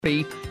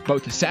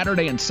Both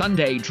Saturday and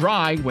Sunday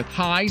dry with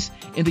highs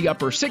in the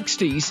upper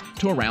 60s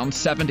to around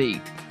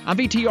 70. I'm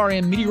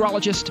VTRN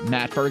meteorologist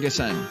Matt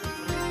Ferguson.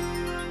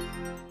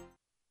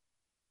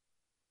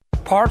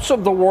 Parts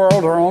of the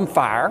world are on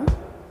fire.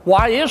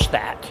 Why is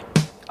that?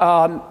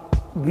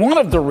 One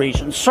of the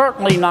reasons,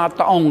 certainly not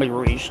the only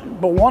reason,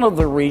 but one of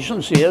the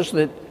reasons is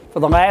that for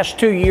the last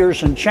 2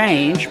 years and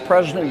change,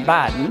 President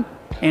Biden,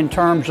 in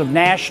terms of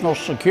national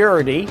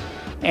security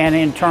and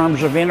in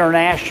terms of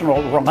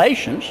international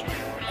relations,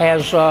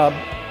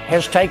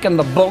 has taken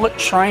the bullet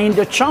train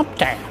to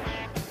Chumptown.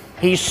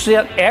 He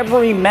sent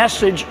every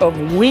message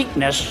of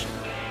weakness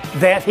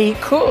that he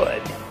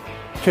could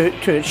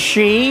to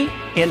Xi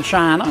in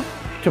China,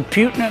 to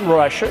Putin in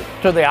Russia,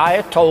 to the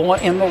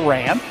Ayatollah in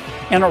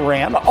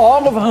Iran,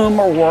 all of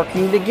whom are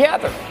working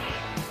together.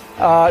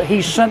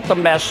 He sent the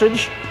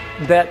message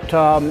that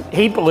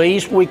he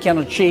believes we can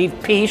achieve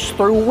peace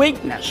through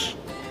weakness.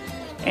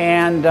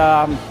 And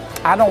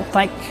I don't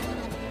think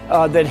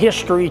that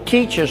history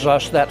teaches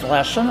us that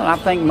lesson. And I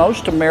think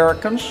most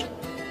Americans,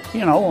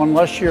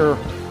 unless you're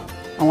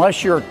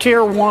a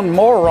tier one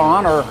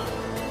moron or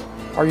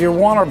you're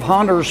one of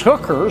Hunter's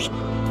hookers.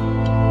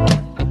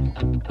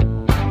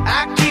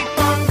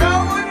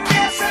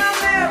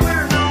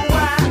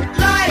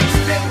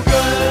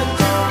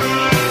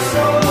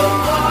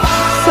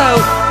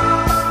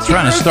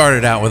 Trying to start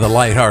it out with a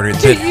lighthearted.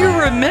 Do you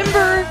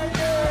remember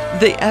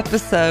the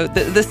episode,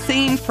 the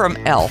scene from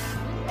Elf,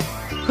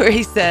 where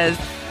he says,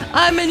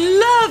 I'm in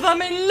love,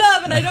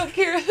 and I don't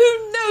care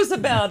who knows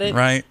about it.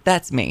 Right.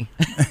 That's me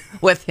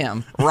with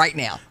him right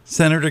now.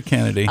 Senator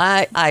Kennedy.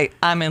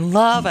 I'm in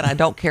love, and I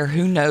don't care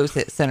who knows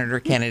it, Senator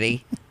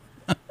Kennedy.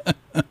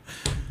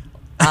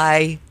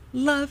 I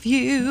love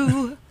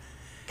you.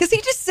 Because he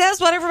just says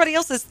what everybody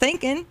else is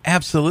thinking.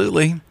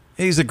 Absolutely.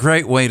 He's a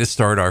great way to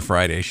start our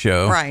Friday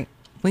show. Right.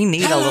 We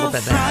need a little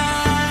bit of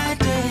that.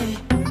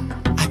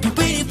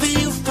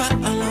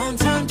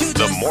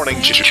 The Morning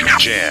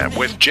Jam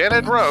with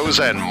Janet Rose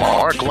and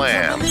Mark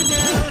Lamb. I'm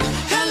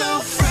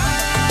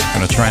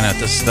going to try not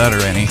to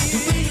stutter any.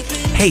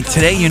 Hey,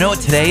 today, you know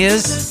what today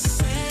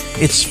is?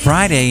 It's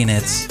Friday and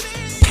it's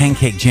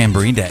Pancake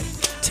Jamboree Day.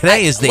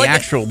 Today is the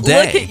actual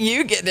day. Look at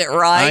you getting it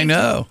right. I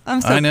know.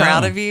 I'm so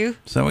proud of you.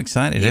 So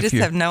excited. You just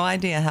have no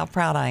idea how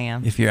proud I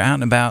am. If you're out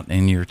and about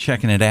and you're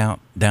checking it out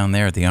down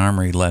there at the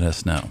Armory, let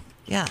us know.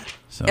 Yeah.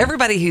 So,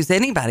 everybody who's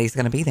anybody's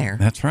going to be there.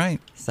 That's right.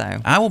 So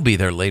I will be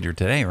there later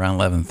today around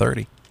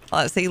 11:30.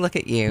 See, look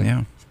at you.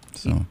 Yeah.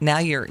 So now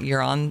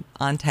you're on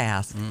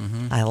task.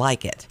 Mm-hmm. I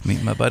like it.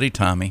 Meet my buddy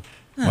Tommy.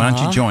 Why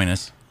don't you join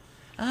us?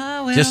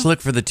 Well. Just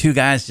look for the two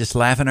guys just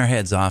laughing our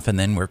heads off, and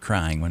then we're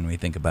crying when we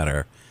think about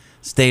our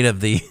state of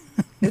the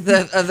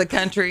of the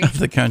country. Of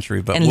the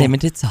country, but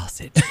limited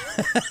sausage.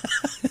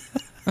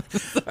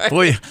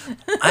 Boy,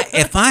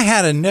 if I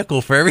had a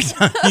nickel for every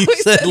time you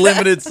said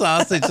limited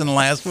sausage in the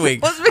last week,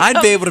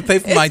 I'd be able to pay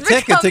for my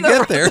ticket to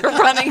get there. It's a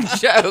running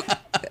joke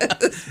at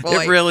this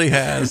point. It really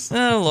has.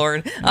 Oh,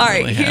 Lord. All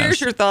right,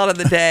 here's your thought of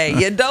the day.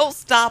 You don't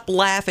stop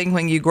laughing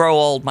when you grow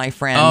old, my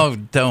friend. Oh,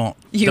 don't.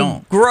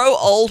 You grow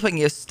old when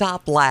you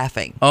stop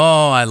laughing.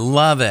 Oh, I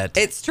love it.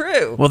 It's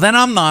true. Well, then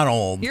I'm not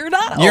old. You're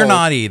not old. You're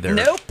not either.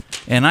 Nope.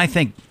 And I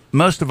think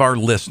most of our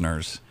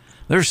listeners,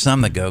 there's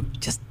some that go,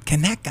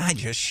 can that guy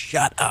just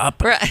shut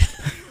up? Right.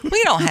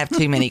 We don't have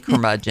too many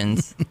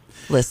curmudgeons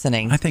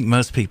listening. I think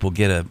most people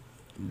get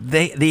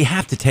they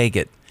have to take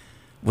it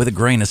with a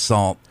grain of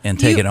salt and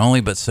take it only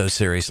but so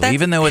seriously,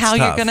 even though it's tough.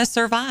 tough. You're going to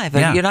survive.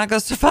 Yeah. You're not going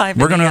to survive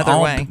We're any other way. We're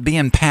going to all be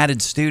in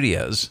padded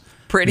studios.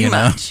 Pretty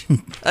much.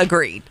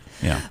 Agreed.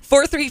 Yeah.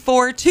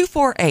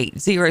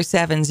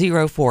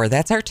 434-248-0704.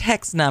 That's our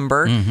text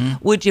number. Mm-hmm.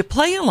 Would you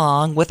play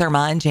along with our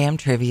Mind Jam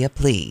trivia,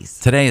 please?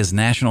 Today is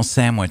National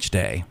Sandwich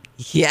Day.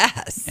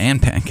 Yes. And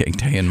Pancake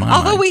Day in my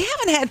Although mind. we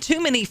haven't had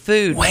too many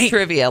food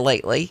trivia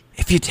lately.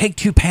 If you take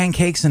two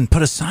pancakes and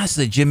put a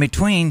sausage in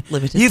between,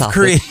 you've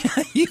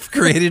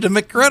created a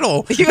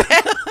McGriddle.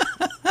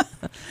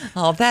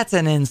 Oh, that's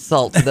an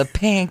insult to the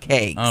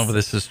pancakes. Oh, but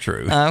this is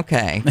true.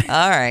 Okay.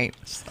 All right.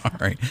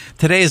 Sorry.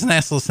 Today is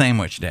National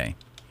Sandwich Day.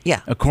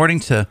 Yeah.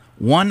 According to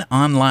one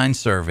online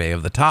survey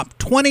of the top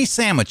 20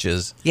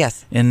 sandwiches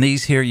in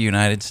these here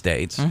United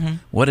States,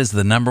 what is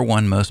the number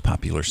one most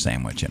popular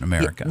sandwich in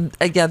America?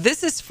 Yeah,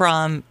 this is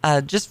from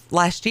just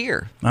last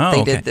year. Oh,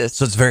 they did this.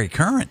 So it's very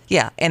current.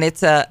 Yeah, and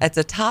it's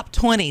a top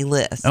 20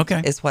 list.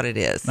 Okay. Is what it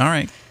is. All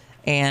right.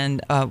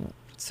 And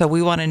so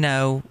we want to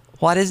know,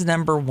 what is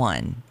number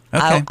one?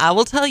 Okay. I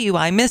will tell you,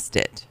 I missed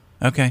it.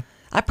 Okay.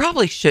 I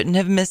probably shouldn't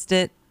have missed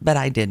it, but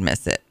I did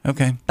miss it.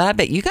 Okay. But I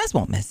bet you guys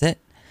won't miss it.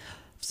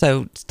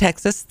 So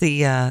text us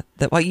the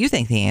what you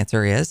think the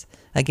answer is.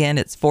 Again,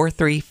 it's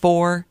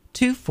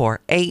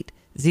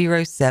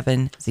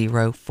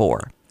 434-248-0704.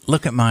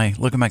 Look at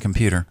my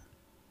computer.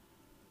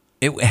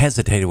 It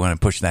hesitated when I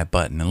pushed that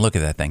button, and look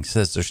at that thing. It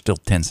says there's still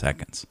 10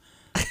 seconds.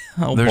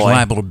 There's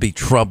liable to be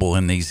trouble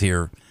in these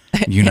here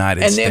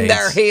United States. And in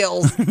their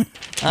heels.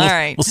 All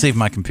right. We'll see if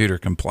my computer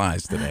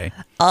complies today.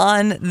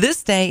 On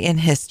this day in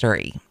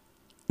history,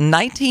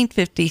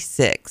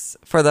 1956,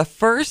 for the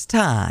first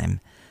time,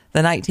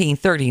 The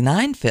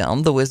 1939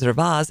 film, The Wizard of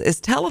Oz, is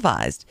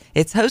televised.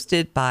 It's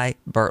hosted by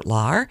Bert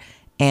Lahr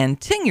and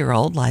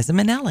 10-year-old Liza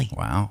Minnelli.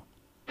 Wow.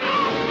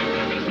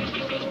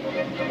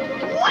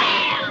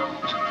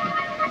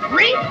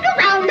 Ring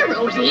around the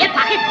rosy, a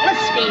pocket full of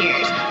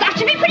spheres. Thought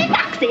you'd be pretty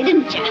foxy,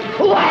 didn't you?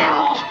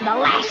 Well, the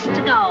last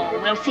to go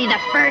will see the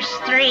first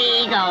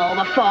 3 go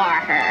before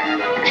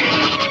her.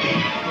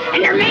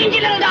 And her mangy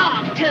little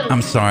dog, too.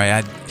 I'm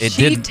sorry.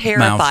 She did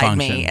terrified malfunction.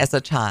 me as a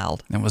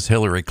child. It was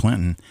Hillary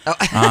Clinton.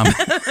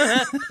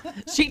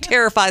 She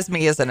terrifies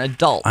me as an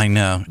adult. I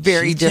know.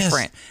 Very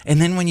different.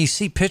 And then when you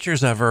see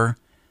pictures of her,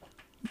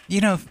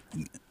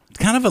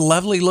 kind of a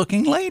lovely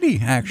looking lady,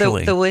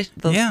 actually. The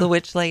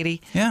witch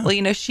lady. Yeah.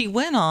 Well, she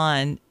went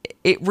on.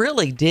 It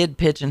really did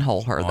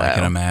pigeonhole her, though. I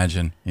can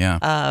imagine. Yeah.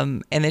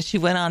 And then she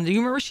went on. Do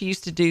you remember she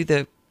used to do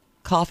the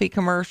coffee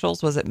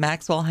commercials? Was it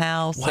Maxwell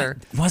House or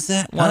was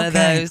that one of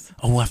those?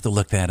 Oh, we'll have to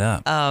look that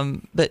up.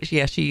 But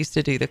yeah, she used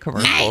to do the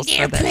commercials.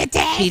 For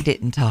that. She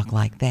didn't talk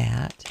like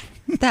that.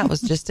 That was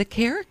just a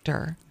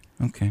character.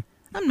 Okay.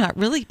 I'm not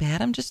really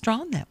bad. I'm just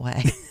drawn that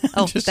way.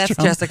 Oh, that's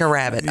drawn. Jessica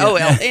Rabbit. Yeah. Oh,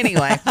 well,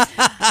 anyway.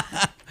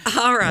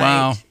 All right.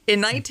 Wow.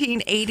 In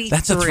 1983.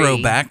 That's a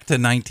throwback to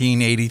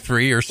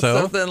 1983 or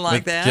so. Something like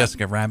with that.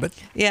 Jessica Rabbit.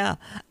 Yeah.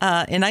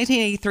 In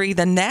 1983,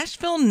 the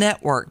Nashville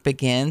Network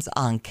begins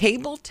on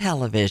cable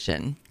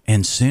television.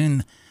 And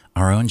soon,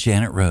 our own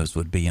Janet Rose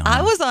would be on.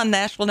 I was on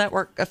Nashville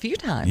Network a few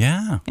times.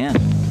 Yeah. Yeah.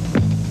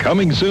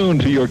 Coming soon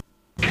to your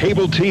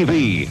cable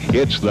TV,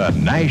 it's the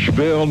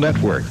Nashville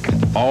Network.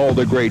 All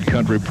the great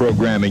country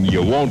programming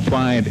you won't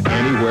find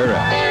anywhere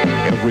else.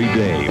 Every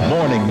day,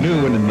 morning,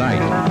 noon, and night.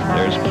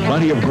 There's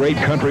plenty of great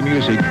country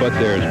music, but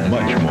there's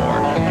much more.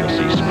 You'll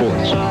see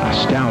sports,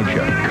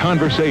 nostalgia,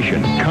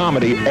 conversation,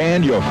 comedy,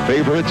 and your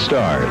favorite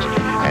stars.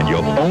 And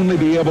you'll only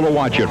be able to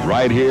watch it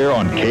right here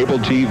on cable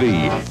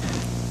TV.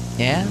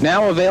 Yeah.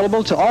 Now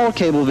available to all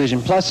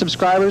Cablevision Plus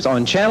subscribers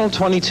on Channel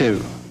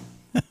 22.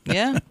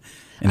 Yeah.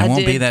 And it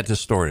won't be that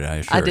distorted, I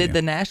assure you. I did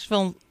the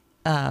Nashville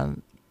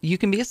You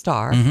Can Be a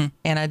Star,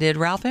 and I did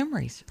Ralph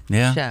Emery's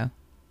show.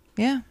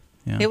 Yeah.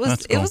 It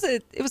was cool.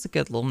 it was a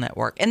good little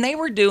network. And they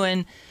were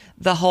doing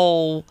the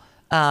whole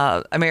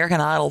American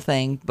Idol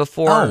thing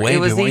before it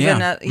was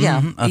even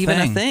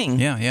a thing.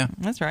 Yeah, yeah.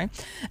 That's right.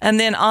 And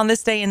then on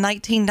this day in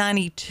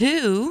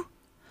 1992,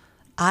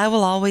 I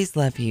Will Always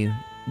Love You,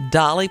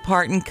 Dolly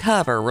Parton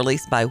cover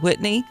released by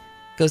Whitney,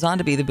 goes on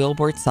to be the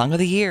Billboard Song of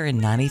the Year in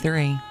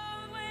 93.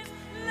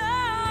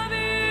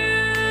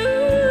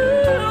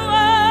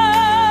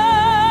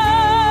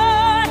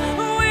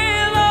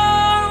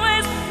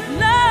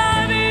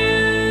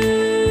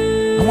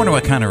 I wonder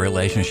what kind of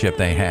relationship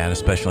they had,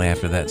 especially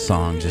after that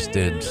song just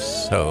did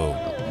so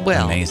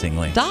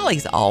amazingly.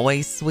 Dolly's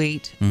always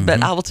sweet,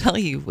 but I will tell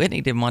you, Whitney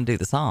didn't want to do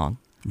the song.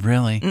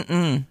 Really?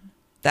 Mm-mm.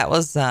 That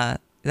was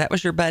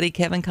your buddy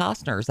Kevin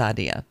Costner's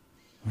idea.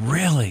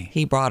 Really?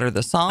 He brought her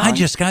the song. I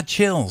just got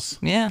chills.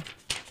 Yeah.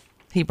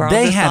 He brought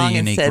her the had song a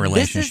unique and said,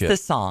 relationship. "This is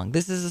the song.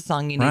 This is the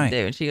song you need to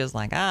do." And she was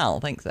like, "I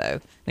don't think so."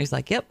 And he's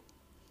like, "Yep."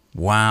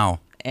 Wow.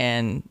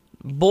 And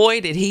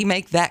boy, did he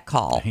make that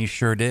call. He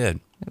sure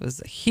did. It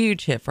was a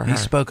huge hit for her. He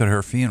spoke at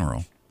her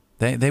funeral.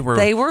 They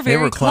were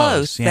very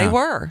close. Yeah. They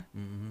were.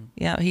 Mm-hmm.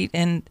 Yeah.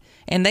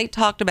 And they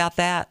talked about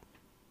that,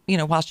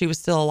 while she was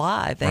still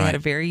alive. They had a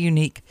very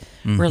unique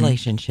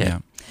relationship. Yeah.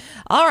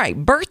 All right,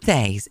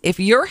 birthdays. If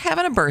you're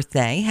having a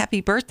birthday, happy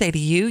birthday to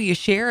you. You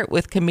share it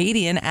with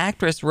comedian,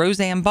 actress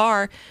Roseanne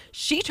Barr.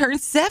 She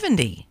turned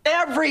 70.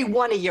 Every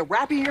one of you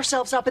wrapping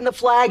yourselves up in the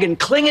flag and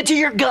clinging to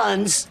your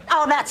guns.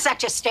 Oh, that's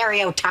such a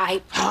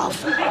stereotype.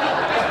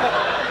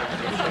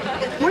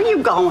 Where are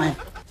you going?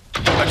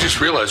 I just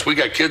realized we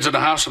got kids in the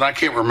house and I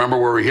can't remember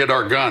where we hid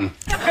our gun.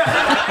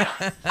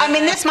 I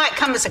mean, this might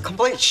come as a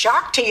complete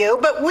shock to you,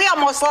 but we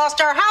almost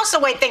lost our house the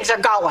way things are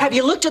going. Have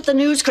you looked at the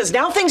news? Because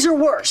now things are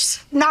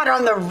worse. Not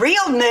on the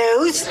real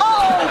news.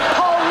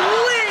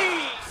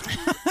 Oh,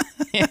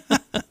 police!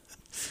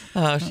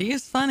 Oh, she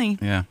is funny.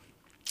 Yeah.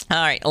 All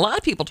right. A lot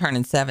of people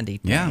turning 70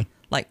 today. Yeah.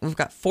 Like, we've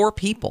got 4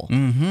 people,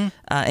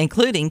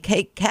 including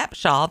Kate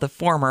Capshaw, the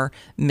former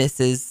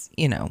Mrs.,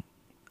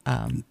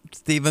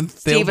 Steven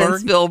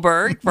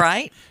Spielberg,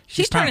 right?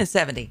 She's turning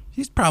 70.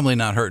 She's probably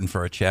not hurting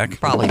for a check.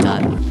 Probably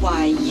not.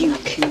 Why, you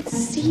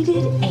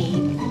conceited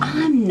ape.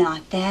 I'm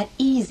not that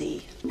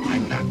easy.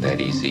 I'm not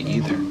that easy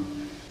either.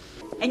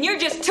 And you're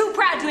just too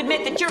proud to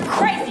admit that you're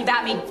crazy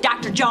about me,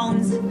 Dr.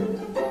 Jones.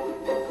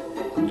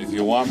 If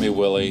you want me,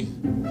 Willie,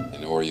 you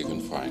know where you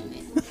can find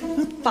me.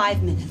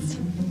 5 minutes.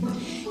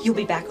 You'll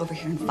be back over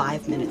here in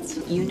 5 minutes.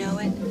 You know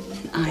it,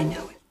 and I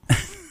know it.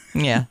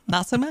 Yeah,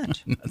 not so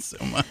much. Not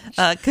so much.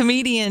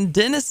 Comedian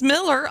Dennis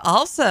Miller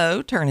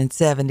also turning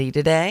 70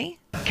 today.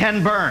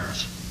 Ken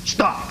Burns,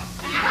 stop.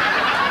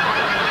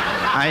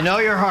 I know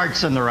your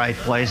heart's in the right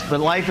place, but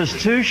life is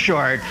too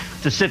short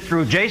to sit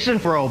through Jason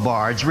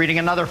Robards reading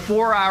another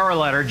 4-hour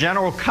letter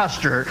General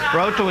Custer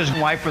wrote to his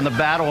wife from the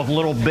Battle of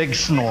Little Big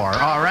Snore,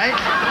 all right?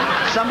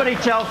 Somebody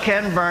tell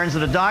Ken Burns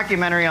that a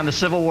documentary on the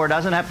Civil War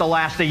doesn't have to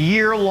last a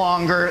year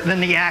longer than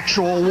the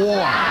actual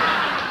war.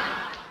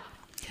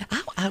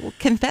 I will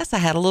confess I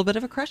had a little bit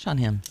of a crush on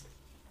him.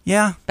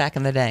 Yeah. Back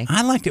in the day.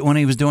 I liked it when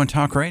he was doing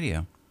talk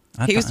radio.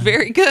 He was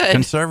very good.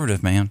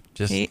 Conservative, man.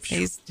 Just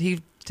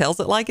he tells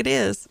it like it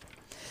is.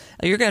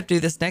 You're going to have to do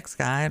this next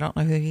guy. I don't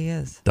know who he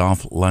is.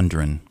 Dolph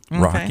Lundgren,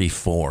 Rocky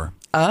IV.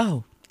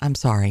 Oh, I'm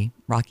sorry,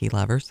 Rocky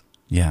lovers.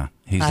 Yeah,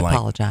 he's I like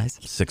apologize.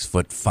 6'5"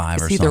 or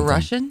something. Is he the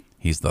Russian?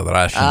 He's the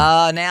Russian.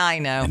 Oh, now I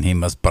know. And he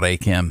must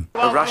break him.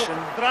 The Russian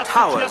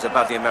towers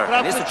above the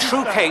American. It's a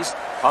true case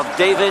of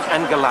David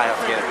and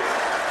Goliath here.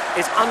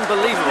 It's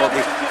unbelievable,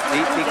 the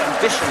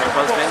condition of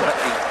both men, but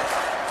the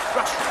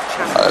Russian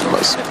champion. I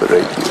must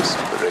break you.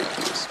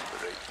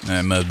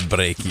 I must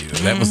break you.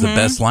 That was the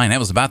best line. That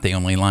was about the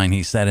only line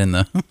he said in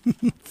the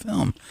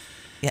film.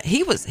 Yeah,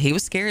 he was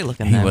scary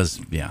looking.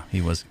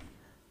 He was.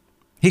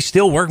 He's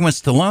still working with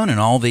Stallone in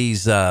all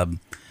these.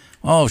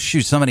 Oh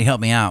shoot! Somebody help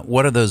me out.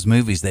 What are those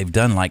movies? They've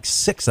done like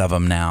 6 of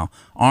them now.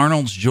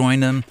 Arnold's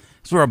joined them.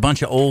 These were a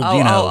bunch of old,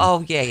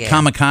 kamikaze,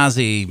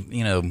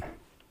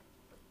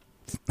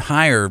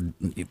 higher.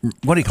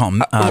 What do you call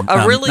them?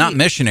 Not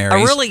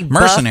missionaries.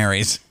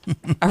 Mercenaries.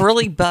 A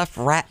really buff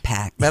rat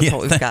pack. That's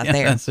what we've got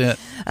there. That's it.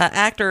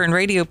 Actor and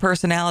radio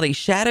personality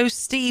Shadoe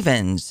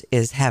Stevens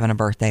is having a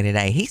birthday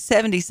today. He's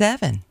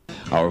 77.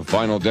 Our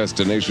final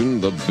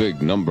destination, the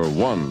big number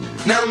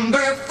 1.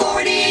 Number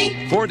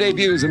 40. 4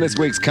 debuts in this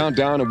week's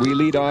countdown, and we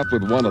lead off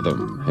with one of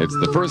them. It's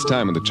the first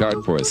time in the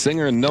chart for a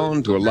singer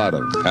known to a lot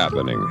of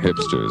happening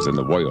hipsters in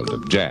the world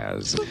of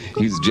jazz.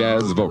 He's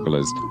jazz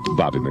vocalist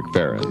Bobby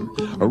McFerrin.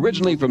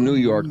 Originally from New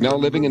York, now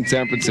living in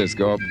San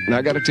Francisco. And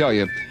I got to tell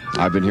you,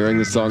 I've been hearing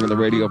this song on the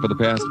radio for the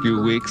past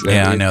few weeks.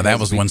 Yeah, I know. That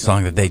was one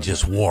song that they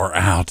just wore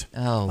out.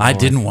 Oh, I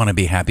didn't want to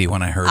be happy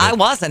when I heard it. I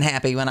wasn't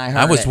happy when I heard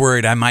it. I was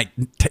worried I might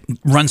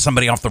run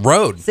somebody off the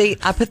road. See,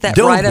 I put that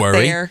Don't up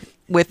worry. there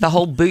with the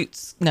whole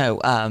boots. No,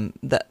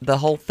 the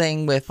whole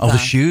thing with. The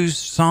shoes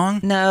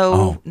song?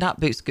 No, not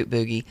Boot Scoot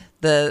Boogie.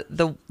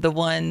 The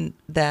one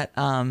that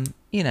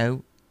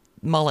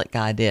mullet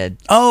guy did.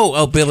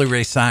 Oh, Billy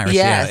Ray Cyrus.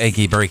 Yes. Yeah,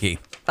 Achy Breaky.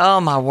 Oh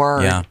my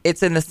word! Yeah.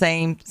 It's in the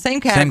same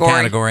category. Same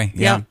category.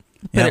 Yeah. Yep.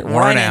 Put it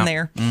right in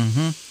there.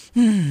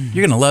 Mm-hmm.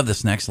 You're gonna love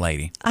this next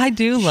lady. I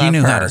do love her. She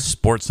knew how to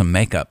sport some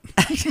makeup.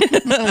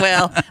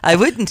 Well, I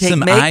wouldn't take some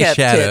makeup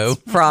eyeshadow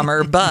tips from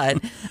her, but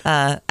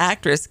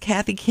actress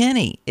Kathy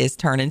Kinney is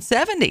turning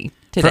 70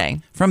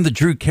 today. From the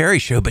Drew Carey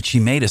Show, but she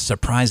made a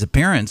surprise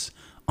appearance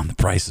on The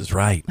Price is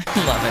Right. Love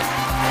it.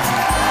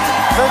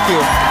 Thank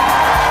you.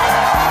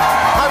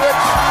 Hi,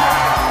 Rich.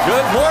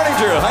 Good morning,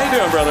 Drew. How you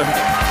doing, brother?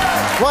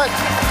 What?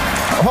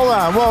 Hold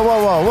on.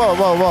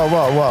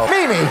 Whoa.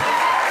 Mimi.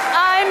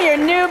 I'm your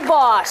new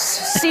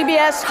boss.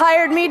 CBS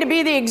hired me to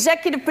be the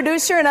executive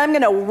producer, and I'm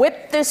going to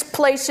whip this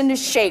place into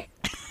shape.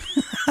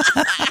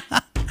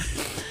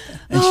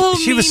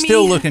 She was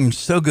still looking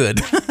so good.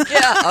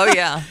 Yeah. Oh,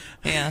 yeah.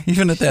 Yeah.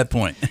 Even at that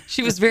point.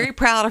 She was very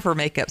proud of her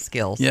makeup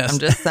skills. Yes. I'm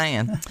just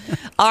saying.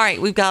 All right.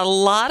 We've got a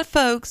lot of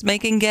folks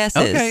making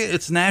guesses. Okay.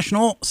 It's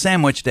National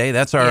Sandwich Day.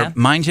 That's our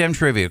Mind Jam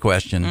trivia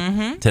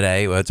question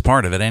today. Well, it's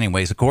part of it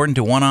anyways. According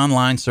to one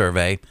online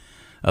survey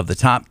of the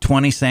top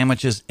 20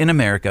 sandwiches in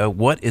America,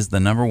 what is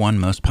the number 1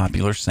 most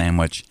popular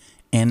sandwich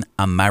in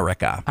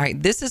America? All right.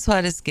 This is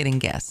what is getting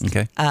guessed.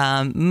 Okay.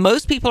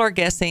 Most people are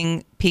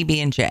guessing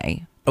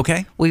PB&J.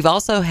 Okay. We've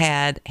also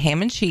had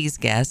ham and cheese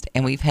guessed,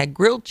 and we've had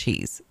grilled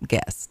cheese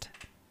guessed.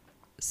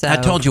 So I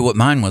told you what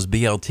mine was,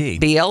 BLT.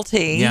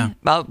 BLT. Yeah.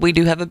 Well, we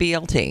do have a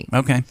BLT.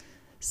 Okay.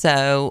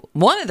 So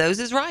one of those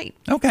is right.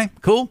 Okay,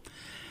 cool.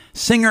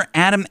 Singer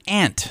Adam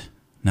Ant,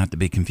 not to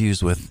be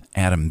confused with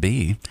Adam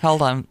B.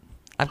 Hold on.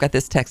 I've got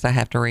this text I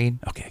have to read.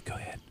 Okay, go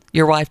ahead.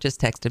 Your wife just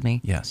texted me.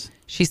 Yes.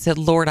 She said,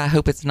 Lord, I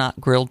hope it's not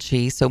grilled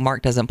cheese so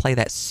Mark doesn't play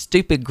that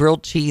stupid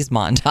grilled cheese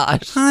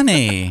montage.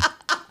 Honey.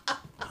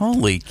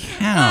 Holy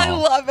cow. I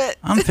love it.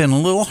 I'm feeling a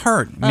little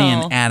hurt. Me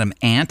and Adam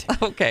Ant.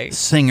 Okay.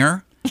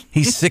 Singer.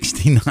 He's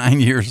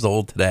 69 years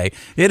old today.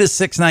 It is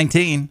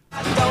 6:19.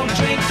 Don't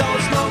drink,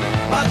 don't smoke.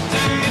 What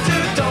do you do?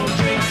 Don't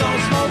drink,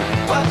 don't smoke.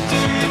 What do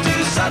you do?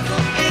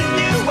 Subtle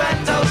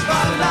innuendos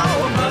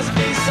follow. Must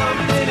be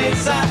something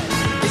inside.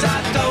 'Cause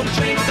I don't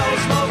drink, don't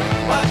smoke.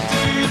 What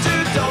do you do?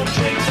 Don't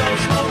drink, don't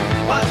smoke.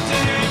 What do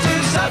you do?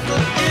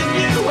 Subtle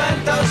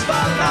innuendos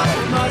follow.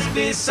 Must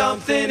be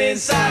something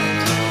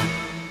inside.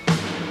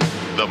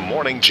 The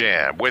Morning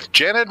Jam with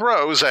Janet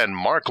Rose and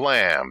Mark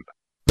Lamb.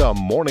 The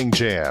Morning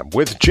Jam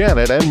with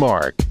Janet and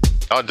Mark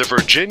on the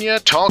Virginia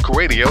Talk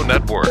Radio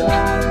Network.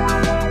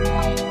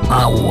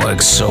 I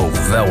work so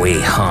very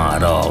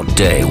hard all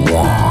day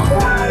long.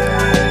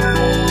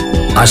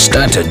 I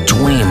start to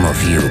dream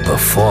of you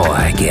before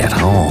I get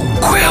home.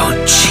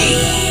 Grilled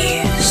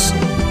cheese.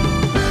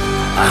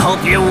 I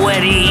hope you're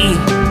ready,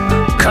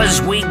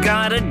 'cause we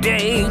got a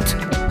date.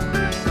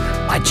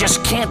 I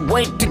just can't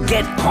wait to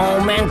get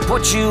home and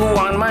put you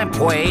on my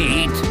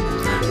plate.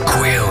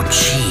 Grilled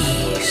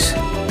cheese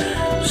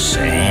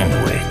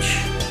sandwich.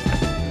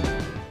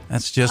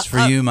 That's just for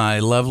you, my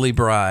lovely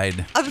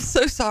bride. I'm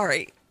so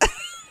sorry.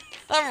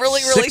 I'm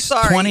really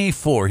sorry.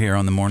 6:24 here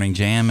on the Morning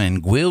Jam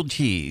and grilled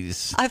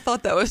cheese. I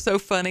thought that was so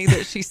funny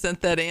that she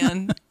sent that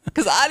in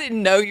because I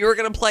didn't know you were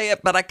going to play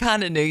it, but I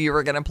kind of knew you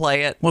were going to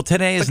play it. Well,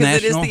 today is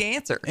because National. it is the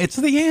answer. It's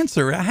the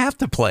answer. I have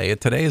to play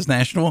it. Today is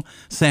National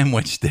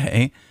Sandwich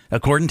Day.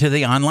 According to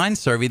the online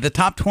survey, the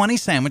top 20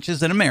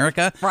 sandwiches in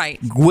America, right?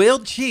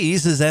 Grilled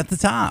cheese is at the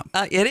top.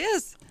 It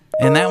is.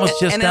 And that was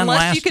just and done last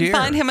year. Unless you can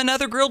find him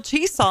another grilled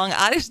cheese song,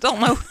 I just don't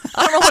know.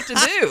 I don't know what to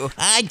do.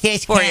 I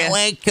just can't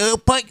wait to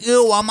put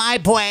you on my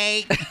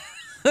plate.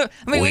 I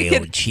mean,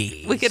 Grilled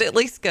cheese. We could at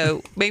least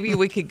go. Maybe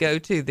we could go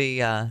to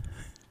the,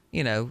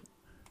 the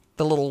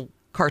little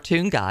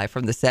cartoon guy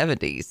from the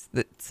 70s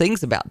that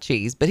sings about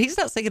cheese, but he's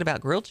not singing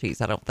about grilled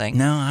cheese, I don't think.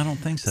 No, I don't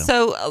think so.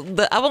 So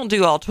I won't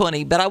do all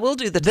 20, but I will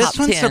do the top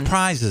 10. This one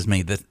surprises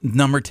me, the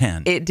number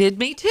 10. It did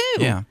me too.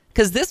 Yeah.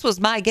 Because this was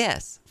my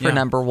guess for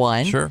number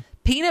 1. Sure.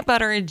 Peanut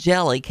butter and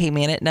jelly came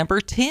in at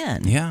number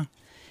 10. Yeah.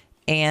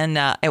 And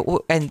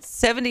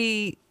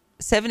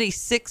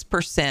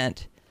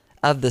 76%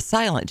 of the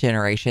silent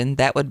generation,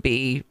 that would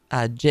be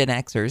Gen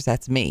Xers,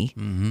 that's me,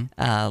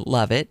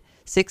 love it.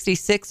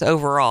 66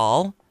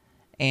 overall.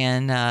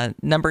 And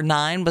number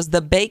 9 was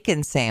the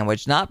bacon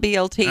sandwich, not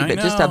BLT, but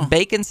just a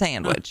bacon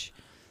sandwich.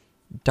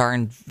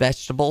 Darn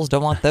vegetables,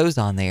 don't want those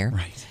on there.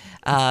 Right.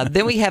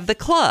 Then we have the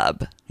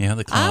club. Yeah,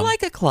 the club. I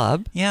like a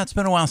club. Yeah, it's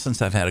been a while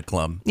since I've had a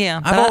club. Yeah.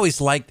 I've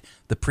always liked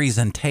the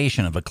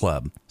presentation of a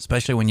club,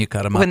 especially when you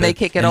cut them up. When they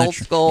kick it old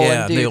school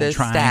and do the the old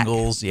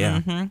triangles. stack.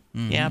 Yeah.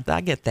 Mm-hmm. Yeah, I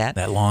get that.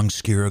 That long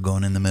skewer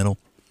going in the middle.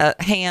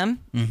 Ham,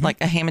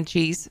 like a ham and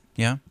cheese.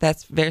 Yeah.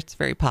 It's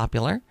very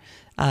popular.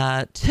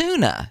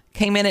 Tuna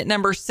came in at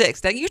number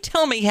 6. Now, you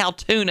tell me how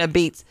tuna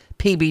beats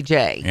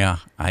PBJ. Yeah,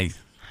 I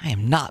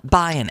am not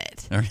buying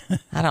it.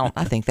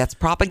 I think that's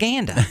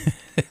propaganda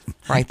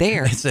right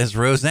there. It's as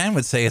Roseanne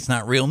would say, it's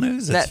not real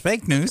news. It's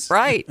fake news.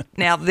 Right.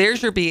 Now,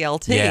 there's your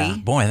BLT. Yeah.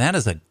 Boy,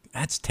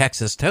 that's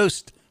Texas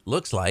toast,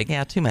 looks like.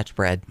 Yeah, too much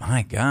bread.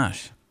 My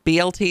gosh.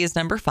 BLT is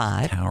number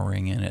 5.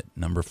 Towering in at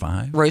number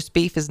 5. Roast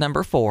beef is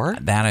number 4.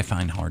 That I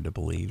find hard to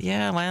believe.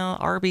 Yeah, well,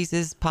 Arby's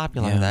is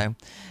popular, though.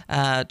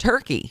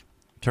 Turkey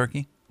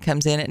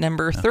comes in at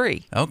number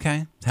 3.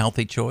 Okay.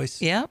 Healthy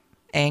choice. Yep.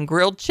 And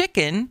grilled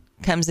chicken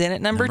comes in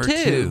at number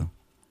 2.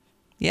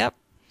 Yep.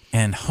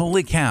 And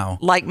holy cow.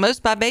 Like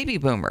most by baby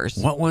boomers.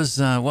 What was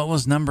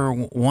number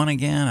 1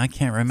 again? I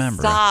can't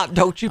remember. Stop.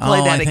 Don't you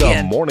play that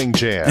again. The Morning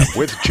Jam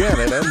with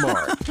Janet and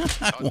Mark.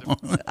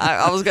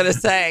 I was going to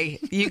say,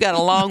 you got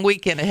a long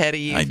weekend ahead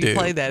of you if you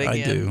play that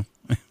again. I do.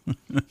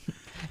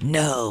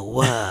 No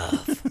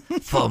love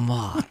for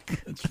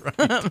Mark. That's right.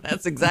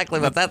 That's exactly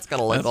what that's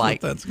going to look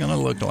like. What that's going to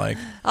look like.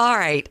 All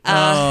right.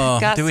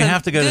 Do we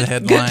have to go to the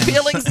headlines? Good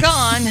feelings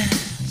gone.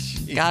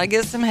 Got to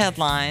get some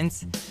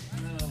headlines.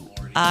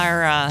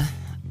 Our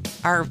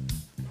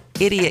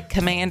idiot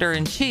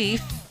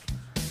commander-in-chief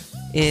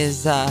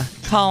is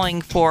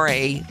calling for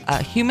a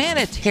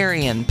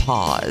humanitarian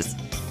pause,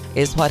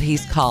 is what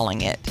he's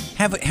calling it.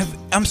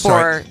 I'm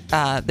sorry.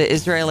 For the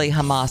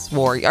Israeli-Hamas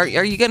war. Are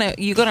you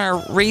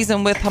gonna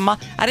reason with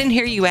Hamas? I didn't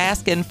hear you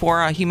asking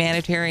for a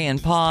humanitarian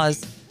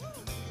pause.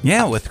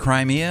 Yeah, with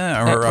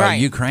Crimea or right.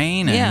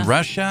 Ukraine and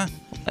Russia.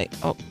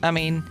 I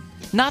mean,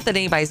 not that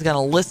anybody's going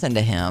to listen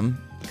to him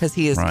because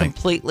he is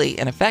completely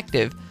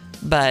ineffective,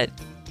 but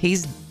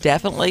he's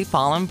definitely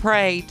fallen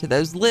prey to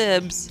those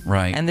libs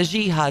and the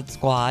jihad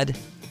squad.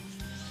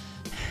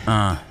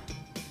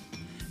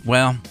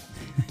 Well,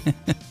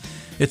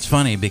 it's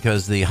funny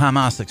because the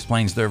Hamas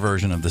explains their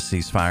version of the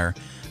ceasefire.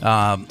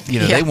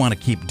 They want to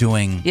keep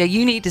doing... Yeah,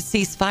 you need to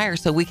cease fire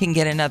so we can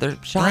get another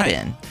shot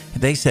in.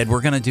 They said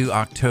we're going to do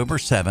October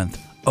 7th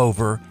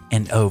over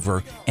and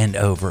over and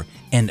over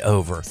and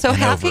over. So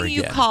how can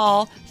you again.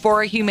 call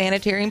for a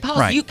humanitarian pause?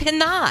 Right. You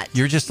cannot.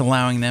 You're just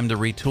allowing them to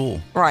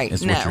retool. Right.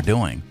 Is what you're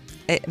doing.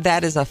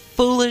 That is a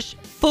foolish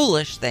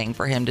thing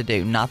for him to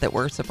do. Not that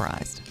we're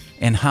surprised.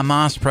 And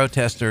Hamas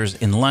protesters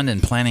in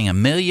London planning a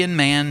 1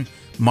 million-man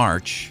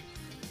march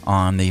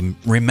on the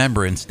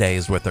Remembrance Day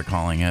is what they're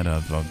calling it,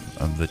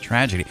 of the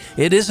tragedy.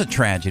 It is a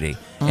tragedy.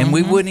 Mm-hmm. And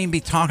we wouldn't even be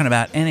talking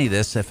about any of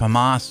this if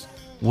Hamas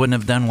wouldn't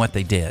have done what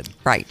they did.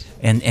 Right.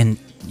 And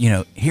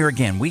here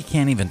again, we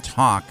can't even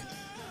talk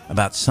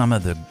about some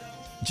of the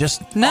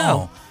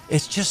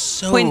it's just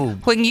so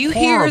when you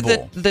horrible.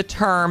 hear the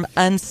term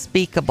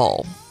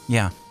unspeakable.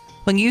 Yeah.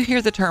 When you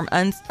hear the term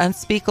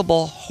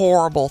unspeakable,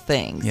 horrible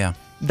things. Yeah.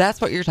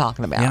 That's what you're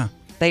talking about. Yeah.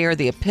 They are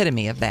the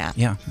epitome of that.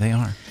 Yeah, they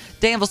are.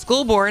 Danville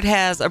School Board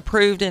has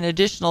approved an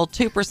additional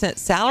 2%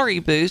 salary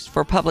boost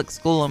for public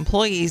school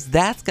employees.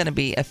 That's going to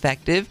be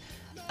effective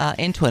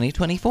in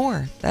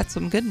 2024. That's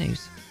some good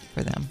news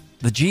for them.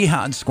 The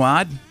Jihad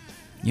Squad,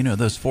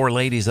 those 4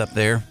 ladies up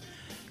there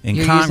in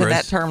You're Congress. You're using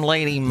that term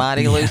lady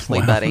mighty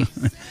loosely, buddy.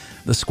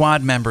 The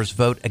squad members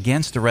vote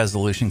against a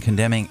resolution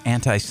condemning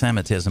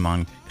anti-Semitism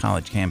on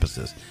college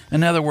campuses.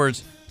 In other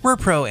words, we're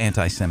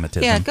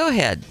pro-anti-Semitism. Yeah, go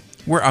ahead.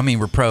 We're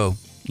pro,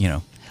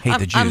 hate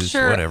the Jews,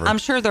 whatever. I'm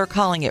sure they're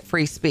calling it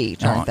free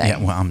speech, aren't they? Yeah,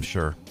 well, I'm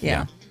sure.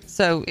 Yeah.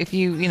 So if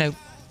you,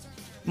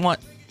 want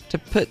to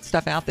put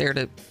stuff out there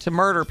to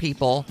murder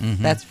people,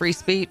 that's free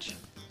speech?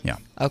 Yeah.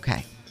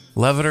 Okay.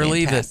 Love it or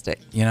Fantastic.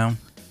 leave it, you know?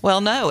 Well,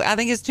 no, I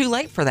think it's too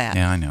late for that.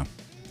 Yeah, I know.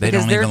 They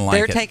Because don't even like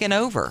they're it. taking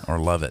over. Or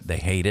love it. They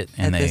hate it.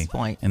 And At this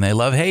point. And they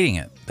love hating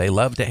it. They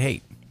love to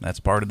hate. That's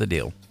part of the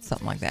deal.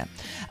 Something like that.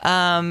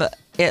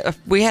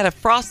 We had a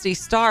frosty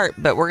start,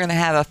 but we're going to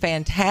have a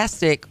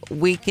fantastic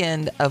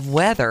weekend of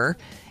weather.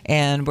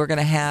 And we're going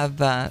to have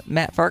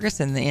Matt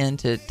Ferguson in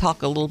to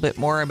talk a little bit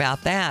more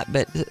about that.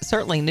 But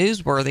certainly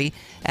newsworthy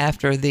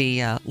after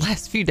the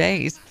last few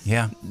days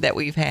that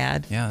we've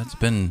had. Yeah, it's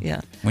been.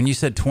 Yeah. When you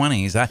said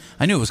 20s,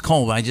 I knew it was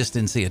cold, but I just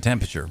didn't see a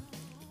temperature.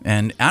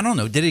 And I don't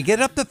know, did it get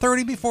up to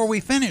 30 before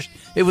we finished?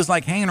 It was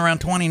like hanging around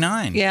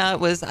 29. Yeah, it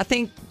was. I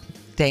think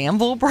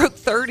Danville broke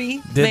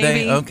 30 Did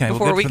maybe they? Okay, well,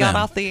 before good we for got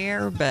them. off the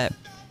air. But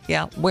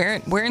yeah,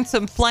 wearing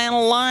some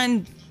flannel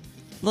lined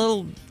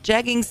little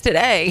jeggings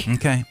today.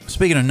 Okay.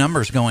 Speaking of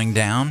numbers going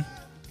down,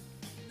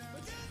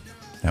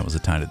 that was a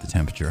tie to the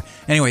temperature.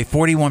 Anyway,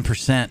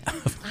 41%.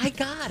 I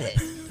got it.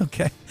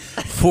 Okay.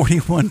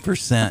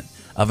 41%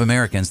 of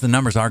Americans, the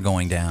numbers are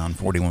going down.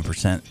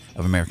 41%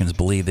 of Americans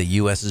believe the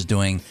U.S. is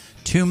doing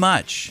too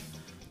much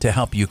to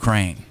help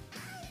Ukraine.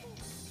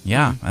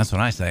 Yeah, that's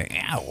what I say.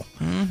 Ow.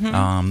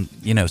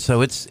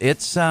 So it's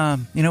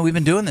we've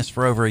been doing this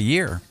for over a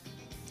year,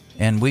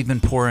 and we've been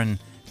pouring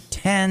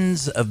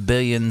tens of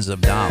billions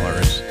of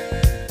dollars.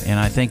 And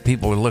I think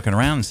people are looking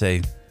around and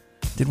say,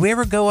 did we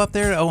ever go up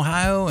there to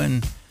Ohio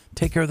and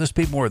take care of those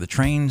people where the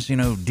trains,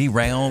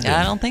 derailed?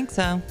 I don't think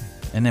so.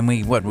 And then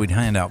we'd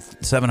hand out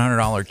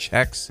 $700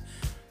 checks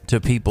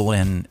to people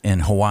in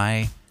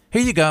Hawaii.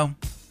 Here you go.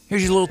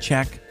 Here's your little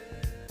check.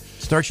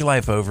 Start your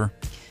life over.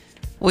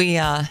 We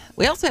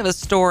also have a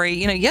story.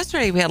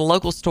 Yesterday we had a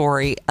local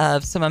story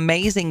of some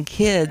amazing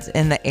kids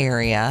in the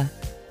area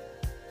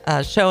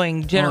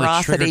showing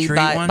generosity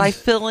by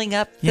filling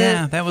up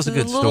that was a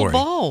good little story.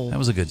 bowl. That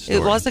was a good story.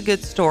 It was a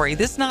good story.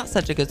 This is not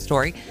such a good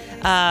story.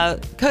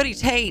 Cody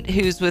Tate,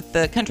 who's with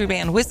the country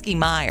band Whiskey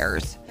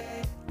Myers,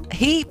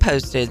 he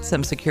posted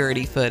some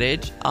security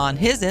footage on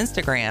his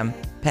Instagram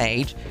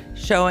page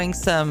showing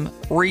some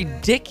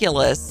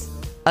ridiculous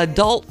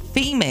adult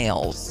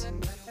females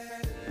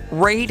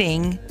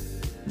raiding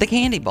the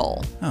candy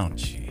bowl. Oh,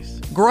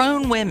 jeez.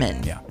 Grown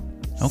women. Yeah.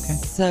 Okay.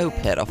 So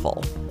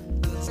pitiful.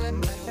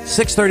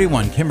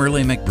 6:31,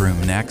 Kimberly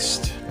McBroom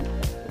next.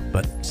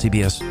 But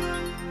CBS.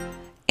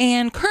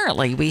 And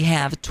currently we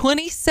have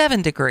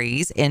 27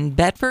 degrees in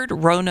Bedford,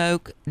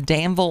 Roanoke,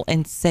 Danville,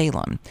 and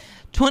Salem.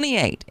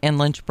 28 in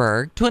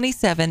Lynchburg,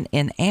 27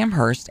 in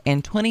Amherst,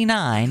 and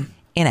 29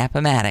 in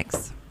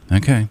Appomattox.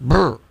 Okay.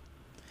 Brr.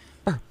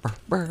 Brr, brr,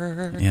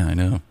 brr. Yeah, I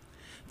know.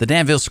 The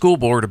Danville School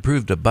Board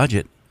approved a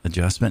budget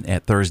adjustment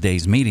at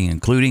Thursday's meeting,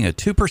 including a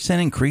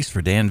 2% increase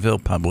for Danville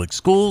Public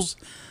Schools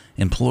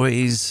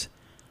employees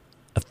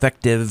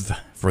effective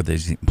for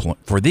these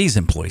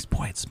employees.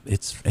 Boy,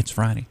 it's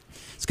Friday.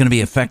 It's going to be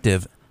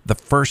effective the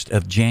 1st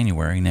of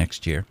January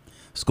next year.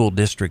 School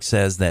district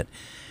says that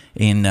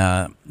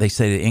they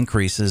say the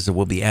increases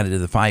will be added to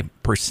the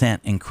 5%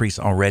 increase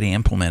already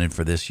implemented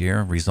for this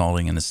year,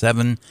 resulting in a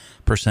 7%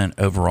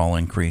 overall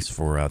increase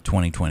for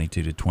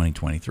 2022 to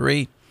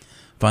 2023.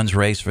 Funds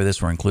raised for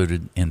this were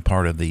included in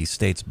part of the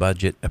state's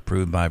budget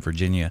approved by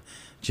Virginia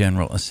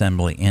General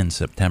Assembly in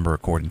September,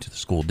 according to the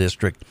school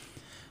district.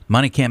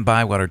 Money can't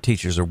buy what our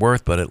teachers are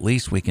worth, but at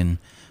least we can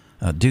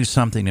do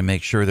something to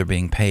make sure they're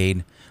being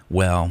paid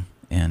well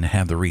and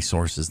have the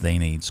resources they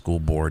need, School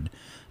Board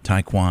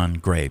Taekwon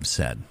Graves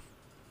said.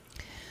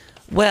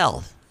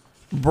 Well,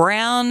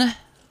 brown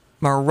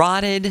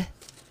marauded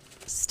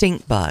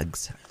stink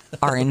bugs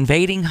are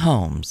invading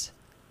homes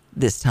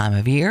this time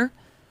of year.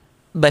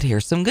 But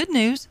here's some good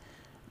news.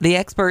 The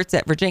experts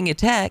at Virginia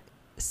Tech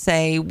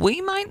say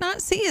we might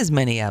not see as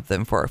many of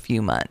them for a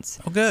few months.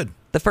 Oh, good.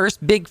 The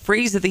first big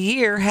freeze of the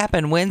year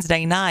happened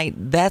Wednesday night.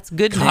 That's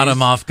good news. Caught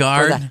them off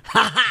guard.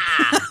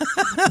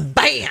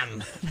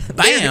 Bam.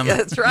 Bam.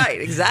 That's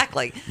right.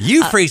 Exactly.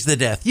 You freeze to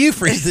death. You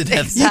freeze to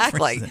death.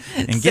 Exactly.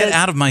 And get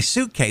out of my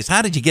suitcase.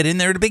 How did you get in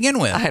there to begin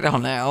with? I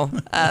don't know.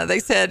 They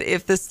said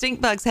if the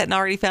stink bugs hadn't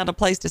already found a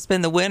place to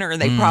spend the winter,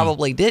 and they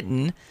probably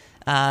didn't,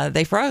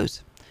 they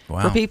froze.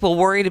 Wow. For people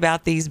worried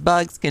about these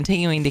bugs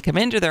continuing to come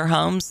into their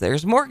homes,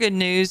 there's more good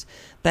news.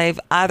 They've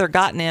either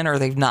gotten in or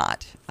they've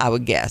not, I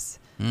would guess.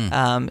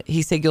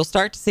 He said you'll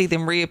start to see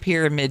them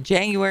reappear in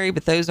mid-January,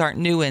 but those aren't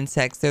new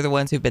insects. They're the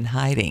ones who've been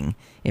hiding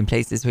in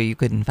places where you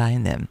couldn't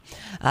find them.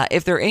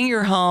 If they're in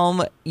your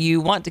home,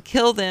 you want to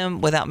kill them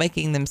without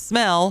making them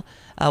smell.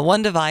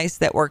 One device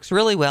that works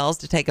really well is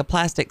to take a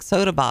plastic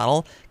soda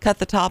bottle, cut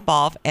the top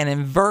off, and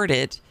invert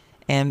it.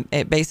 And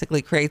it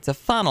basically creates a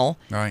funnel,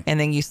 right. And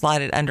then you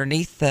slide it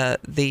underneath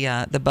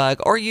the bug.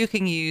 Or you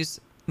can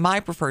use my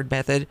preferred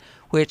method,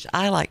 which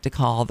I like to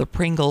call the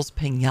Pringles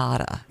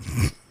Piñata.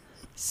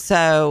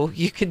 So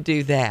you could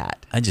do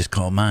that. I just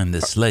call mine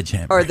the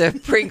sledgehammer. Or the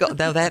Pringles.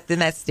 No, then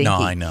that's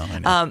stinky. No, I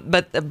know.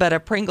 But a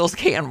Pringles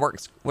can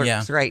works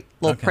yeah. great.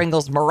 Little okay.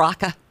 Pringles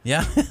Maraca.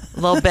 Yeah. A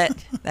little bit.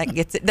 That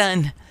gets it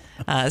done.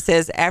 It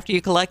says after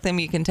you collect them,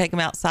 you can take them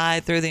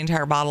outside, throw the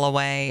entire bottle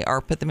away,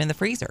 or put them in the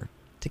freezer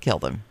to kill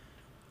them.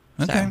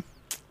 Okay.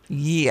 So,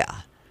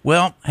 yeah.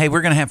 Well, hey,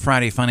 we're going to have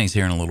Friday Funnies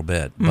here in a little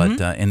bit. But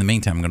in the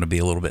meantime, I'm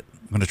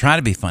going to try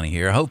to be funny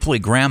here. Hopefully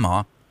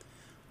Grandma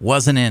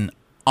wasn't in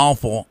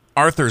awful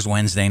Arthur's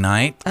Wednesday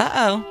night.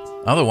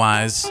 Uh-oh.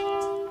 Otherwise,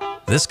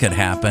 this could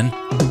happen.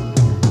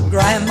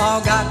 Grandma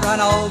got run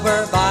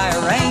over by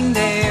a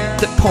reindeer.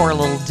 The poor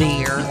little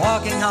deer.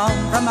 Walking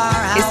home from our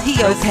house. Is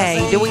he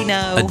okay? Do we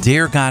know? A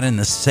deer got in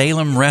the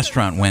Salem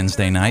restaurant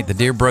Wednesday night. The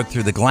deer broke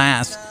through the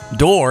glass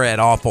door at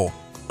awful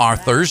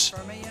Arthur's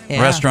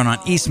restaurant on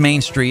East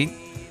Main Street.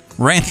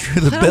 Ran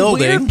through the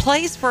building. What a weird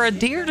place for a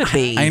deer to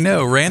be. I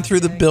know. Ran through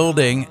the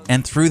building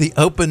and through the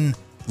open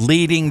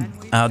leading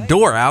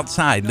door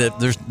outside.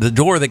 There's the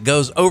door that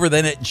goes over.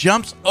 Then it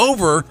jumps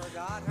over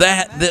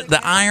the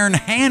iron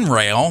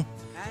handrail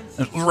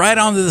right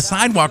onto the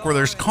sidewalk where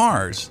there's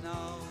cars.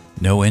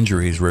 No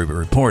injuries were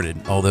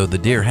reported, although the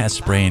deer has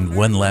sprained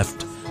one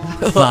left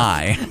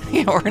thigh.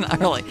 Yeah, we're not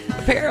really.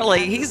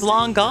 Apparently, he's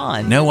long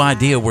gone. No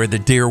idea where the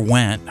deer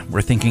went.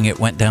 We're thinking it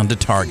went down to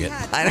Target.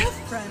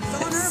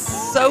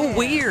 It's so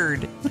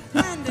weird.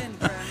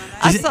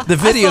 The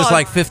video is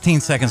like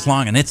 15 seconds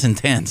long, and it's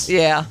intense.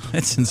 Yeah.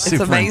 It's super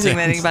It's amazing intense.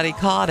 that anybody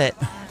caught it.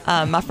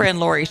 My friend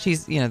Lori,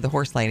 she's, the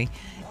horse lady,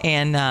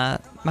 and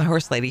my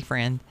horse lady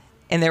friend.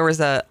 And there was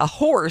a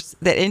horse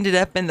that ended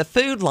up in the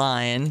Food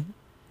Lion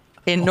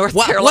in North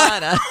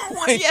Carolina.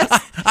 Wait,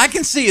 yes. I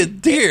can see a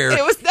deer,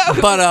 It was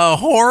but a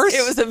horse?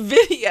 It was a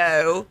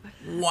video.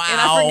 Wow. And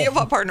I forget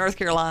what part of North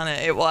Carolina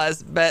it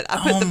was, but I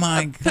put,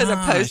 I put a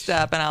post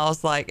up and I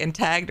was like, and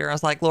tagged her. I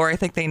was like, Lori, I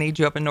think they need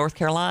you up in North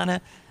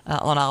Carolina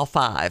on aisle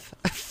 5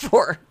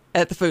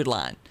 at the Food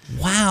Line.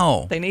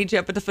 Wow. They need you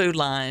up at the Food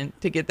Line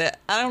to get that.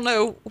 I don't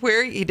know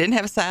where he didn't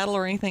have a saddle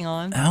or anything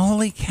on.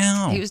 Holy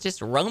cow. He was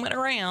just roaming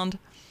around.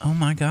 Oh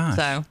my gosh.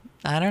 So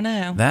I don't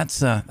know.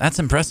 That's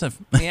impressive.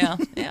 Yeah,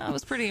 it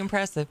was pretty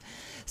impressive.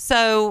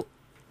 So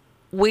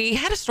we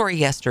had a story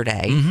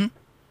yesterday. Mm-hmm.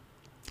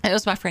 It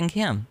was my friend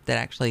Kim that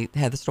actually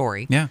had the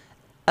story. Yeah.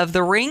 Of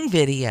the ring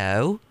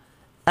video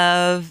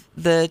of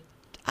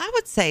I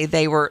would say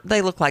they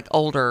look like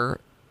older,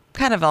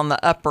 kind of on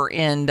the upper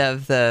end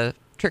of the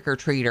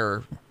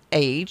trick-or-treater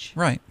age.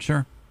 Right,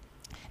 sure.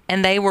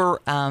 And they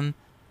were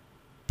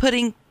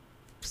putting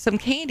some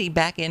candy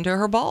back into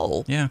her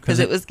bowl. Yeah. Because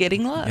it was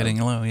getting low.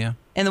 Getting low, yeah.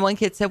 And the one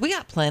kid said, we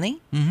got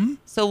plenty. Mm-hmm.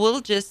 So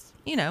we'll just,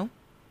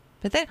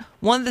 but then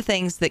one of the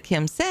things that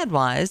Kim said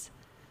was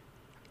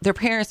their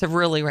parents have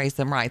really raised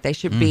them right. They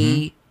should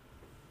be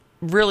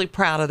really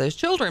proud of those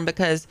children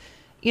because,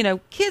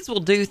 kids will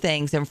do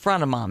things in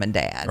front of mom and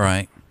dad.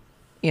 Right.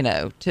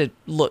 To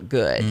look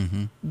good.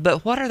 Mm-hmm.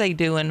 But what are they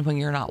doing when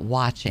you're not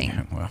watching?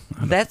 Yeah, well,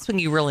 that's when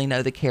you really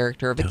know the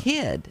character of a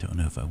kid. Don't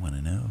know if I want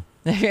to know.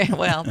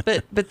 Well,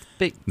 but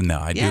no,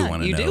 I do want to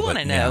know. You do want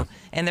to know,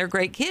 yeah. and they're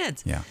great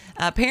kids. Yeah.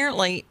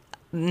 Apparently,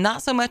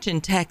 not so much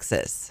in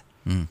Texas.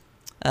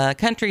 A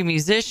country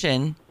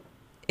musician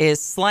is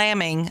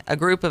slamming a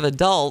group of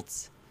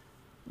adults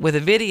with a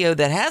video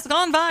that has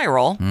gone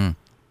viral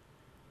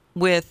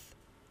with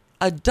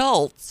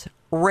adults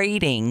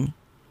raiding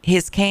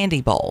his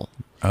candy bowl.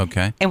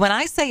 Okay. And when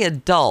I say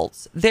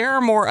adults, there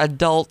are more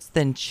adults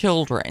than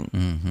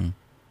children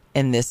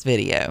in this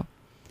video.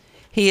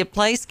 He had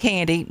placed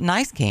candy,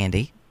 nice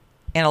candy,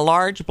 in a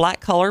large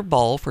black-colored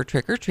bowl for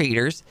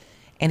trick-or-treaters,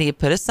 and he had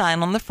put a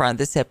sign on the front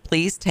that said,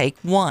 please take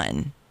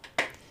one.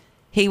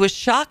 He was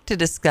shocked to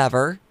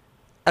discover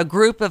a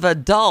group of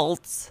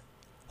adults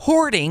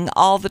hoarding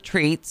all the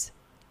treats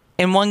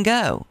in one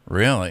go.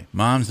 Really?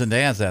 Moms and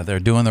dads out there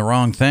doing the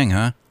wrong thing,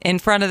 huh? In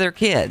front of their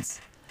kids.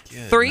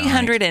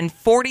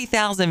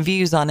 340,000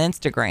 views on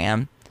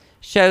Instagram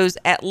shows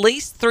at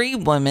least 3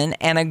 women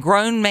and a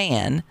grown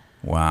man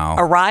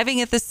arriving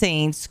at the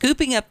scene,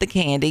 scooping up the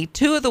candy.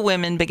 2 of the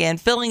women began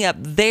filling up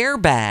their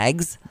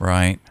bags.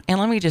 Right. And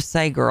let me just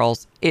say,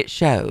 girls, it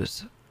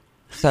shows.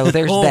 So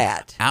there's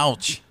that.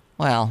 Ouch.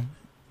 Well,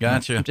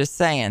 gotcha. I'm just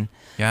saying.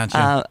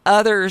 Gotcha.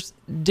 Others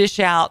dish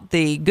out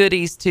the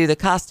goodies to the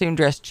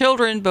costume-dressed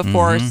children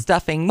before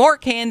stuffing more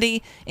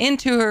candy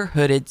into her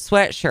hooded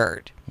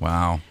sweatshirt.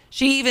 Wow.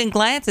 She even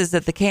glances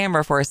at the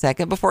camera for a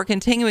second before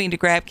continuing to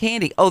grab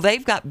candy. Oh,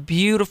 they've got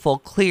beautiful,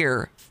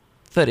 clear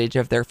footage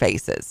of their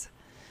faces.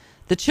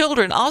 The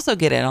children also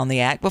get in on the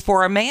act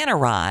before a man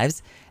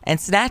arrives and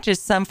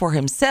snatches some for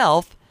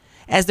himself.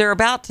 As they're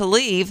about to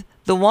leave,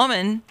 the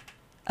women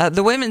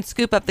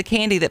scoop up the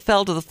candy that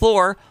fell to the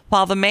floor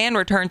while the man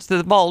returns to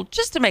the bowl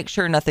just to make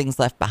sure nothing's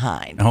left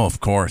behind. Oh, of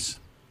course.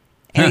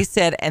 And he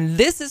said, and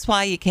this is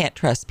why you can't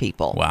trust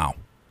people. Wow.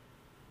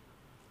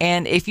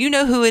 And if you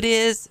know who it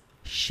is,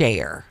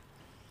 share.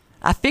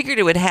 I figured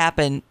it would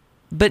happen,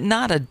 but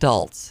not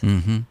adults.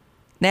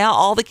 Now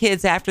all the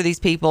kids after these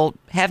people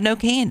have no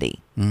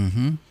candy.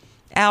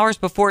 Hours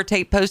before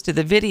Tate posted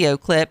the video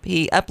clip,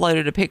 he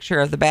uploaded a picture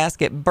of the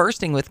basket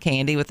bursting with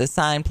candy with a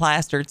sign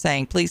plastered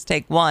saying, please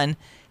take one.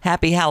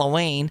 Happy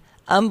Halloween.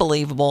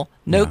 Unbelievable.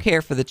 No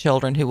care for the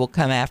children who will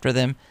come after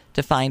them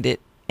to find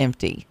it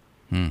empty.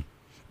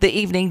 The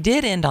evening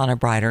did end on a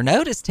brighter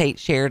note as Tate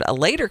shared a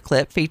later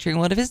clip featuring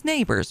one of his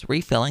neighbors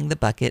refilling the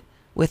bucket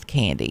with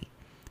candy.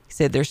 He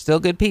said there's still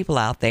good people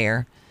out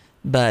there,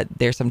 but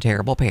there's some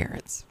terrible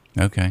parents.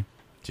 Okay.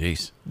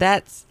 Jeez.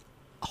 That's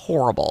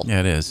horrible.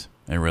 Yeah, it is.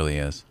 It really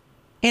is.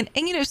 And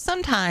you know,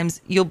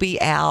 sometimes you'll be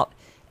out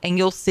and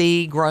you'll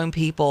see grown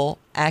people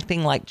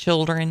acting like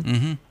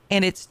children,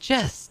 and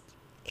it's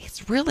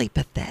really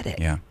pathetic.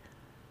 Yeah.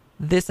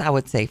 This, I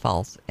would say,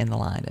 falls in the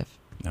line of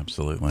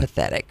absolutely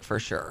pathetic for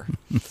sure.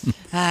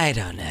 I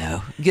don't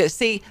know.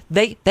 See,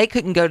 they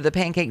couldn't go to the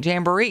pancake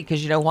jamboree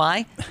because you know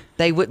why?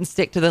 They wouldn't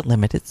stick to the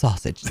limited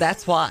sausage.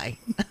 That's why.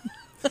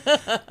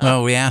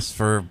 Well, we asked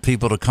for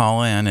people to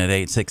call in at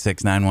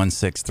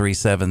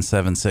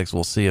 866-916-3776.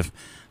 We'll see if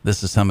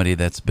this is somebody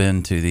that's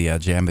been to the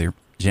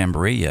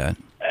jamboree yet.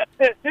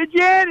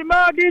 Janet,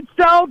 Mark, it's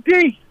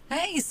Salty.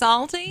 Hey,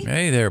 Salty.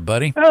 Hey there,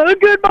 buddy.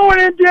 Good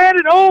morning,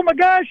 Janet. Oh my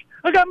gosh,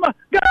 I got my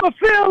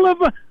fill of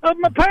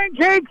my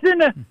pancakes in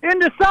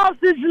the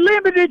sausage,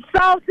 limited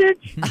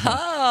sausage.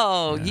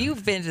 Oh,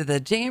 you've been to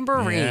the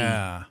jamboree.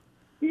 Yeah.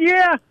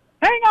 Yeah.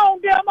 Hang on,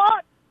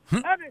 Delmont.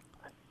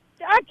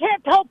 I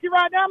can't talk to you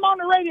right now. I'm on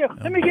the radio.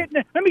 Let me get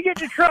in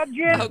the truck,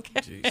 Janet.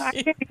 Okay. I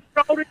can't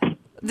control it.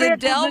 Did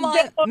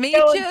Delmont meet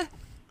you?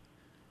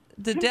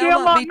 Did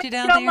Delmont meet you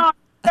down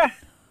there?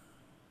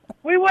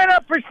 We went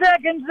up for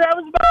seconds. That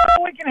was about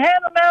all we can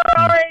handle now at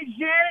our age,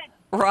 Janet.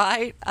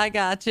 Right. I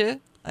got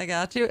you. I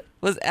bet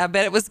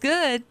it was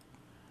good.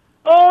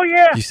 Oh,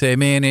 yeah. Did you save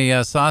me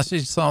any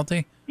sausage,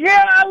 Salty?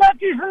 Yeah, I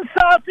left you some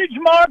sausage,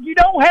 Mark. You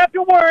don't have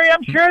to worry.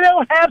 I'm sure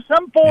they'll have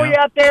some for you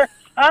out there.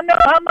 I know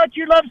how much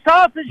you love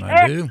sausage.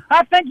 I do.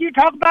 I think you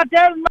talk about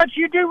that as much as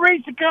you do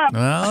Reese the Cup.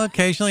 Well,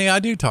 occasionally I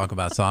do talk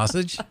about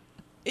sausage.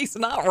 He's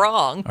not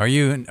wrong. Are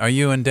you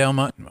and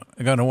Delmont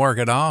going to work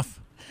it off?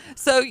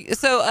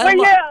 With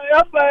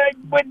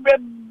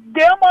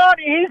Delmont,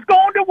 he's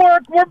going to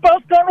work. We're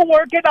both going to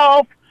work it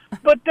off.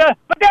 But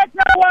that's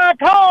not why I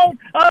called.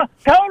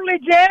 Totally,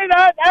 Janet.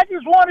 I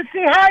just want to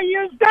see how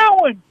you're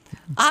doing.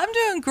 I'm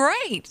doing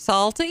great,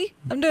 Salty.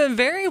 I'm doing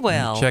very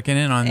well. Checking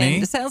in on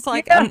me? It sounds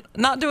like I'm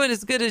not doing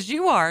as good as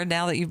you are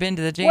now that you've been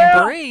to the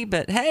jamboree.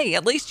 But hey,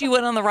 at least you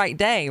went on the right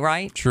day,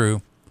 right?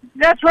 True.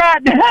 That's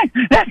right.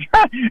 That's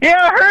right. Yeah,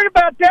 I heard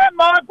about that,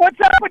 Mark.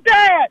 What's up with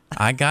that?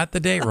 I got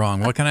the date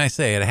wrong. What can I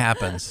say? It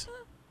happens.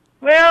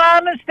 Well, I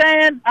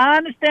understand.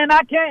 I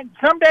can't.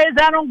 Some days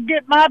I don't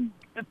get my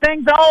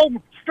things all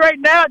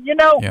straightened out, you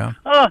know. Yeah.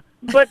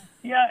 But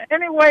yeah.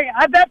 Anyway,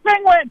 that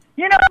thing went.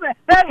 You know,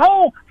 that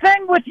whole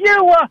thing with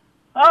you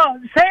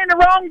saying the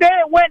wrong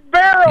day, it went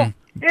viral.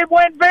 It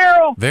went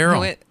viral.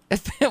 Viral.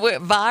 It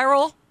went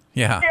viral.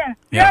 Yeah.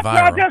 That's viral.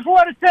 what I just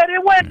want to say.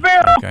 It went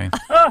viral. Okay.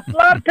 A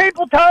lot of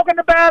people talking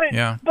about it.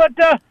 Yeah. But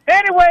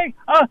anyway,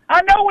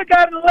 I know we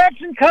got an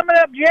election coming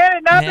up, Janet,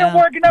 and I've been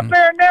working up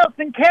there in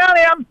Nelson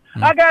County.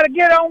 I got to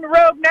get on the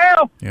road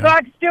now so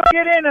I can still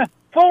get in a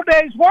full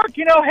day's work.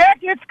 You know, heck,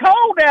 it's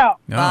cold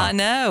out. No. I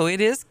know. It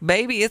is,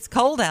 baby. It's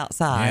cold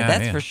outside. Yeah,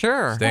 That's for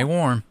sure. Stay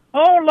warm.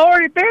 Oh,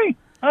 Lordy B.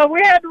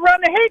 We had to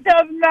run the heat the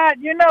other night,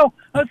 you know.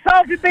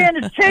 Salty being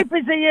as cheap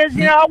as he is,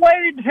 you know, I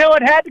waited until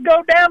it had to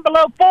go down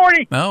below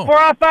 40 before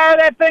I fire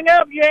that thing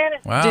up,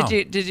 Janet. Wow.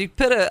 Did you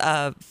put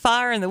a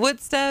fire in the wood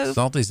stove?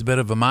 Salty's a bit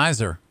of a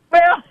miser.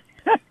 Well,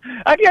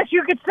 I guess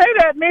you could say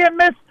that. Me and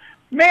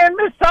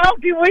Miss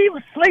Salty, we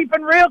was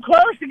sleeping real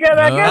close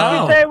together. I guess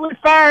you'd say we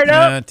fired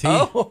up.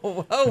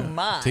 Oh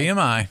my.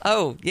 TMI.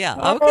 Oh, yeah.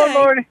 Oh, Okay.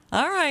 Lordy.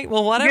 All right.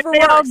 Well, whatever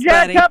Get me all works,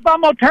 jacked buddy. up.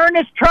 I'm going to turn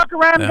this truck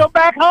around and go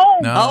back home.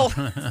 No.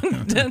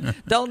 Oh,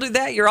 don't do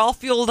that. You're all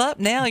fueled up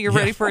now. You're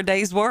ready for a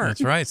day's work.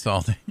 That's right,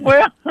 Salty.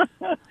 Well,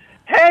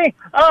 hey,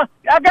 I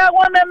got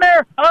one of them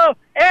there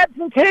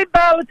absentee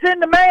ballots in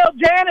the mail,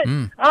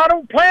 Janet. I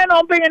don't plan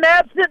on being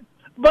absent,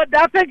 but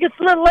I think it's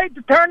a little late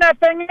to turn that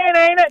thing in,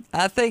 ain't it?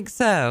 I think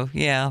so.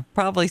 Yeah,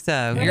 probably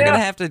so. You're going to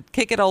have to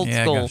kick it old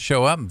school. Gotta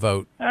show up and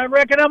vote. I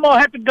reckon I'm going to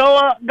have to go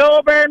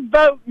over there and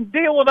vote and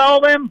deal with all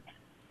them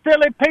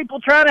silly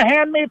people trying to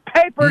hand me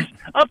papers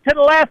up to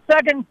the last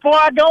second before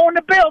I go in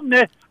the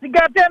building. They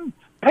got them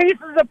pieces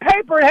of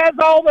paper. It has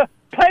all the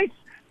place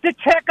to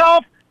check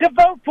off to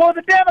vote for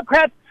the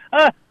Democrats.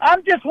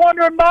 I'm just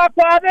wondering, Mark,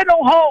 why they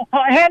don't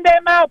hand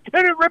them out to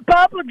the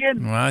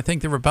Republicans. Well, I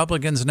think the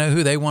Republicans know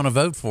who they want to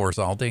vote for,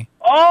 Salty.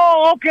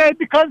 Oh, okay,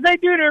 because they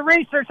do their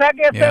research. I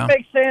guess that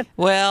makes sense.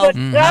 Well, But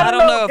I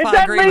don't know if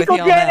I agree with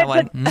you on that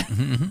one.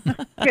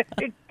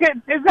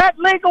 Is that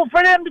legal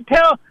for them to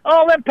tell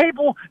all them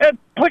people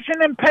pushing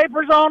them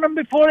papers on them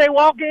before they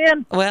walk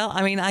in? Well,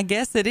 I mean, I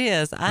guess it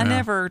is. I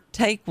never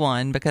take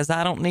one because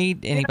I don't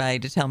need anybody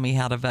to tell me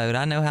how to vote.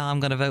 I know how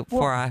I'm going to vote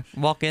before I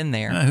walk in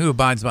there. Who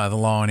abides by the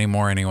law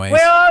anymore anyways?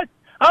 Well,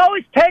 I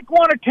always take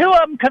one or two of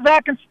them because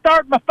I can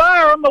start my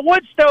fire on the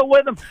wood stove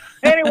with them.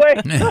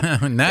 Anyway.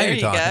 Now you're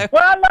talking.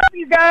 Well, I love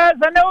you guys.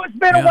 I know it's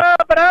been a while,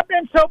 but I've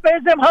been so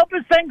busy. I'm hoping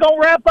this thing going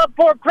to wrap up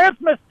for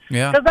Christmas.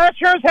 Yeah. Because I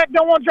sure as heck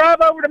don't want to drive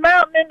over the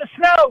mountain in the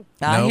snow.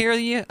 I hear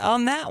you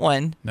on that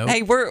one. Nope.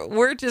 Hey,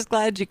 we're just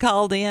glad you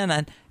called in,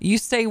 and you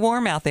stay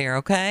warm out there,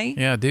 okay?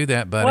 Yeah, do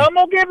that, buddy. Well, I'm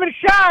going to give it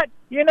a shot.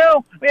 You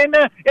know, and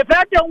if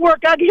that don't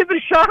work, I'll give it a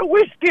shot of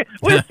whiskey.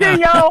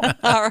 Whiskey, y'all.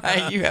 All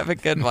right, you have a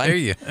good one. There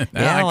you.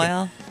 Yeah,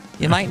 well,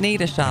 you might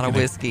need a shot of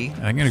whiskey.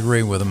 I can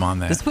agree with him on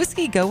that. Does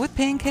whiskey go with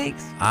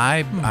pancakes?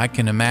 I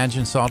can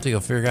imagine Salty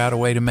will figure out a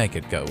way to make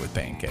it go with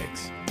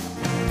pancakes.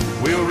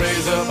 We'll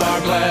raise up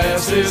our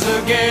glasses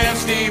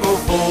against evil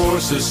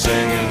forces,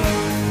 singing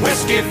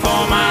whiskey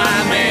for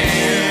my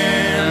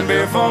men,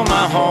 beer for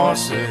my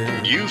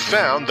horses. You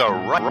found the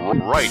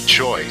right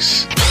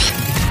choice.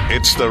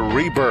 It's the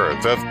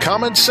rebirth of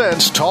Common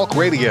Sense Talk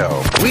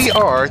Radio. We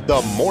are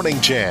the Morning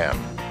Jam.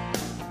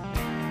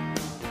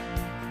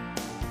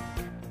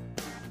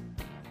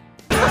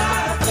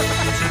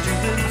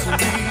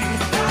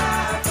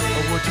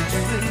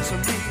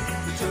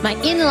 My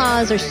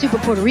in-laws are super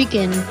Puerto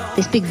Rican.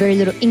 They speak very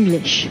little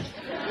English.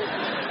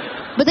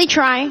 But they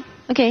try.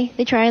 Okay,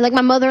 they try. Like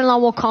my mother-in-law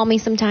will call me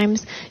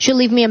sometimes. She'll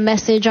leave me a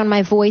message on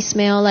my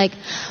voicemail like,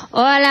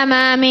 "Hola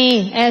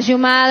mami, es your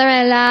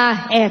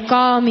mother-in-law,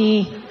 call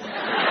me."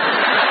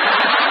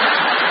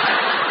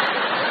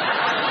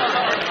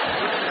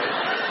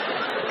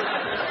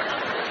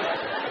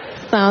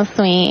 So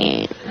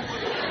sweet.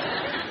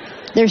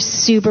 They're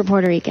super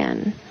Puerto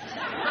Rican.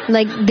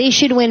 Like, they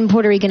should win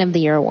Puerto Rican of the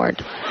Year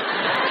award.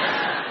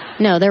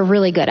 No, they're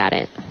really good at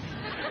it.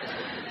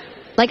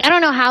 Like, I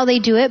don't know how they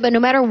do it, but no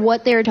matter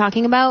what they're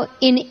talking about,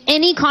 in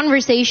any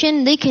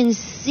conversation, they can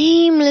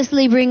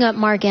seamlessly bring up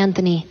Mark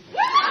Anthony.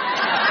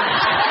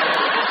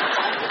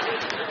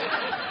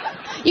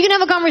 You can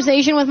have a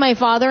conversation with my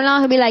father-in-law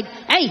who'll be like,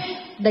 "Hey,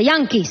 the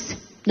Yankees,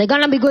 they're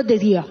gonna be good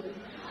this year.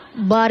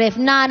 But if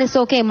not, it's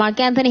okay. Mark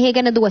Anthony, he's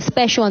gonna do a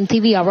special on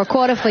TV. I'll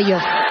record it for you."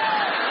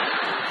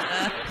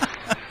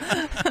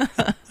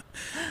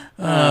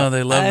 Oh,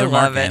 they love their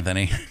Mark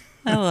Anthony.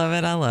 I love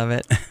it. I love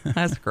it.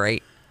 That's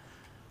great.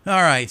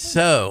 All right,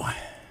 so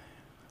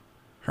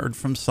heard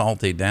from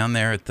Salty down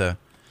there at the.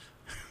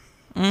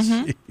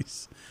 Mm-hmm.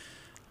 Jeez.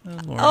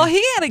 Oh,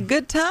 he had a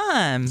good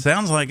time.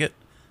 Sounds like it.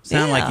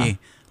 Sound like he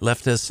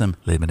left us some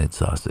limited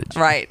sausage.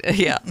 Right.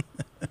 Yeah.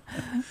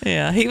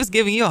 Yeah. He was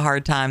giving you a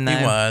hard time, though.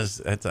 He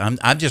was.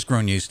 I've just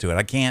grown used to it.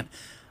 I can't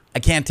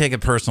take it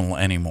personal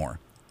anymore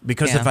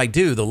because if I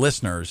do, the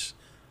listeners,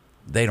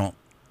 they don't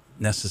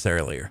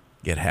necessarily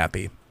get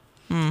happy.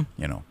 You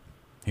know,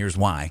 here's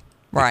why.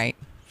 Right.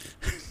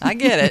 I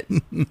get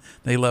it.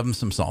 They love them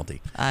some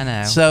Salty. I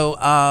know.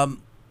 So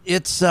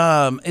it's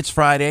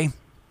Friday.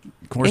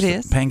 Of course, it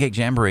is. Pancake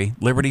Jamboree,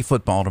 Liberty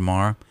football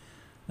tomorrow.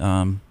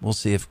 We'll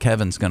see if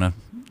Kevin's going to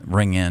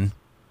ring in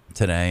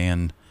today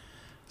and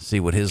see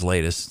what his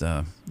latest,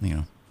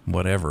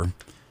 whatever.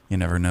 You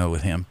never know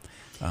with him,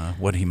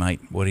 what he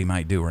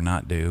might do or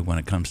not do when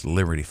it comes to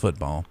Liberty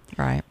football.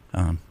 Right.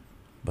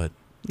 But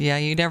yeah,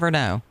 you never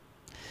know.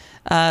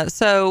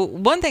 So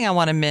one thing I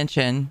want to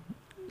mention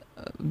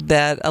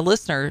that a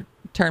listener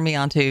turned me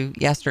onto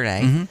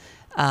yesterday.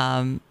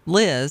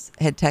 Liz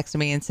had texted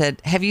me and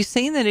said, "Have you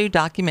seen the new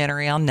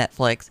documentary on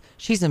Netflix?"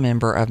 She's a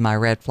member of my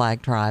Red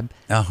Flag tribe.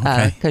 Oh,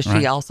 okay. Because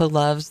she also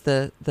loves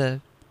the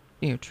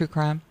true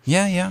crime.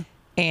 Yeah.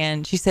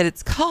 And she said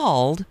it's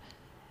called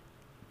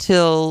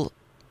 "Till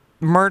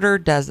Murder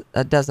Does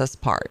Us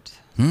Part"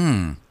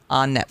 on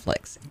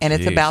Netflix, and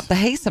it's about the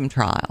Haysom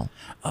trial.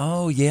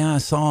 Oh yeah, I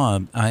saw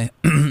that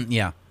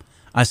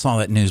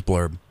news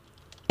blurb.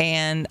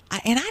 And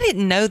I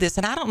didn't know this,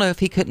 and I don't know if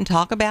he couldn't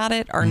talk about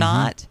it or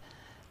not.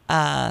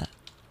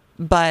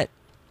 But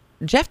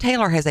Jeff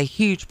Taylor has a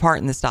huge part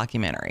in this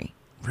documentary.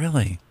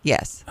 Really?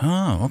 Yes.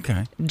 Oh,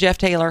 okay. Jeff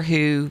Taylor,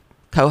 who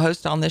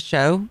co-hosts on this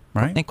show,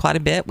 right? And quite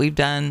a bit. We've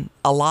done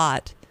a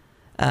lot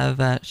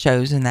of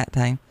shows in that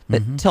thing.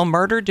 But "Till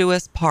Murder Do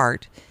Us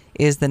Part"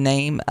 is the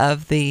name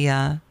of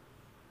the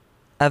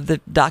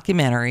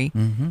documentary.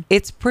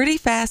 It's pretty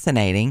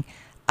fascinating.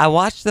 I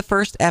watched the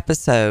first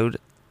episode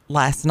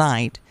last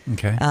night.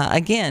 Okay.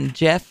 Again,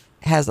 Jeff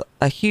has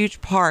a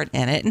huge part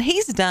in it, and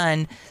he's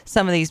done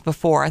some of these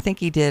before. I think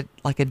he did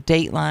like a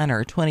Dateline or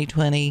a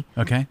 2020.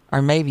 Okay.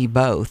 Or maybe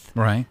both.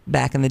 Right.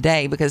 Back in the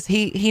day, because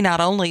he not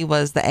only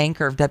was the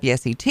anchor of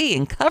WSET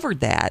and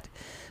covered that,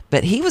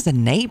 but he was a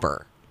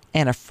neighbor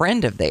and a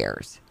friend of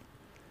theirs.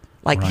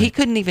 Like he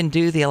couldn't even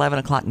do the 11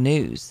 o'clock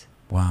news.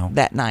 Wow.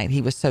 That night.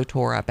 He was so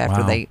tore up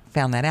after they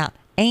found that out.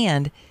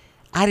 And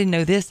I didn't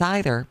know this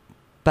either,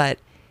 but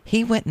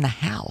he went in the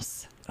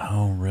house.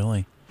 Oh,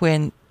 really?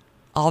 When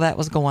all that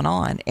was going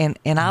on. And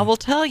I will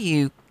tell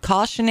you,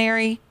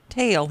 cautionary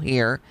tale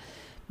here,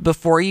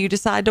 before you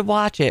decide to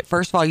watch it,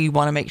 first of all, you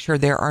want to make sure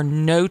there are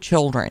no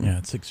children. Yeah,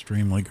 it's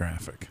extremely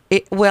graphic.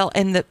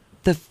 And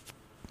the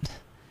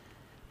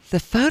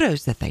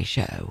photos that they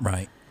show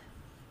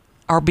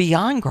are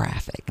beyond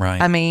graphic.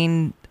 Right. I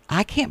mean,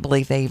 I can't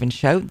believe they even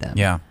showed them.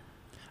 Yeah.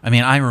 I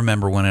mean, I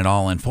remember when it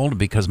all unfolded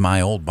because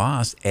my old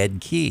boss,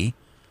 Ed Key,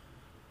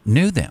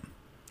 knew them.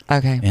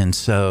 Okay. And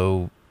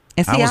so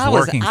and see, I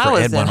was working for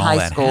Ed in when all high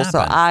that school, happened. so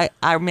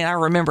I mean, I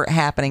remember it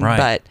happening,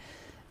 but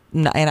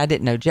and I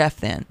didn't know Jeff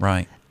then.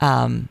 Right.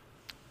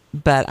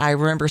 But I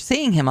remember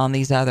seeing him on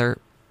these other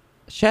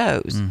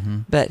shows,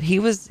 but he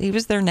was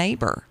their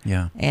neighbor,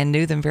 and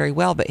knew them very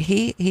well. But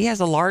he has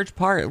a large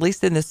part, at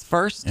least in this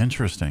first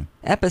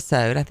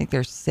episode. I think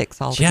there's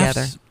 6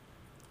 altogether. Jeff's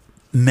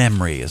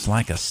memory is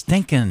like a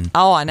stinking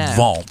I know.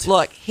 vault.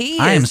 Look,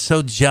 I am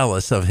so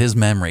jealous of his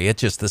memory.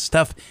 It's just the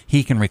stuff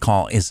he can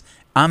recall is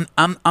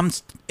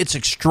it's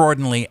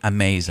extraordinarily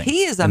amazing.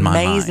 He is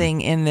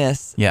amazing in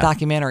this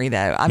documentary,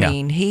 though. I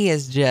mean, he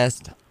is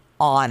just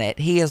on it.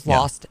 He has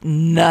lost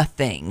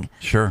nothing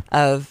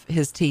of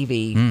his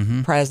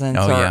TV presence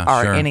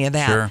or any of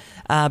that.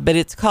 But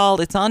it's on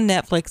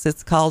Netflix.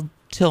 It's called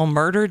Till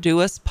Murder Do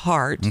Us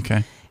Part.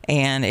 Okay.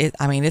 And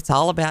it's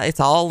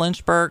all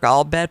Lynchburg,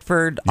 all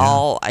Bedford,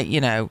 all,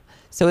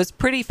 so it's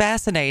pretty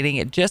fascinating.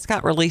 It just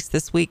got released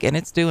this week, and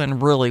it's doing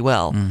really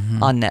well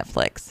on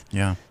Netflix.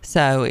 Yeah.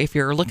 So if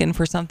you're looking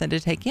for something to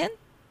take in,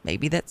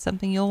 maybe that's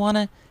something you'll want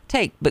to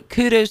take. But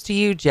kudos to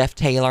you, Jeff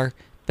Taylor,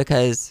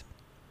 because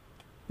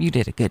you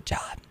did a good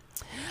job.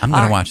 I'm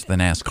going to watch the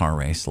NASCAR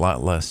race. A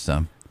lot less,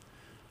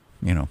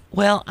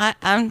 Well,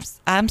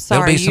 I'm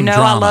sorry. Drama.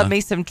 I love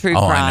me some true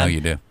crime. I know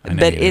you do.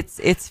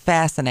 It's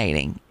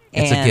fascinating.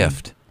 It's a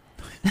gift.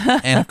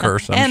 And a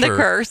curse, I'm sure. A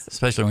curse.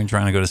 Especially when you're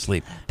trying to go to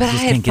sleep. But I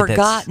had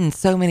forgotten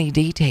so many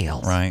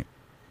details. Right.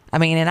 I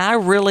mean, and I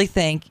really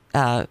think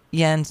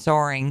Yen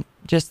Soering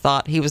just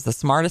thought he was the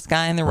smartest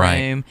guy in the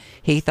room.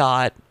 He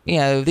thought,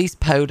 these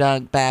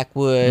podunk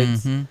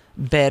backwoods,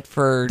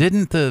 Bedford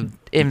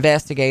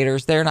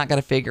investigators, they're not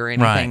going to figure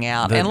anything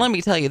out. And let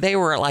me tell you, they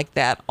were like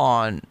that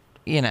on,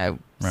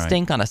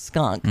 Stink on a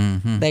Skunk.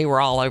 They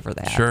were all over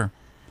that. Sure.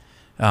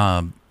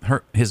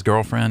 His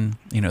girlfriend,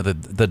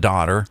 the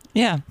daughter.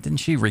 Yeah. Didn't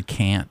she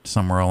recant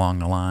somewhere along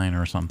the line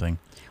or something?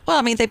 Well,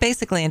 I mean, they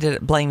basically ended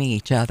up blaming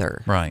each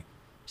other. Right.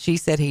 She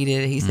said he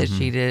did it. He said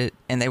she did it,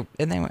 and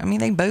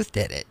they both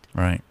did it.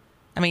 Right.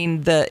 I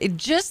mean,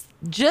 just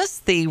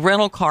the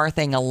rental car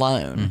thing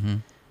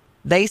alone.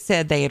 They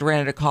said they had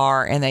rented a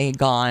car and they had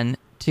gone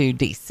to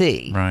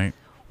D.C. Right.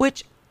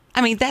 Which,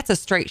 I mean, that's a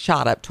straight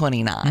shot up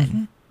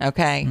 29.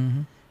 Okay.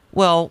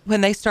 Well,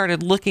 when they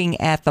started looking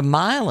at the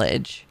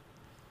mileage,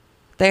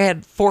 they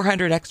had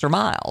 400 extra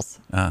miles.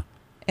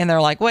 And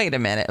they're like, wait a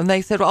minute. And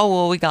they said, oh,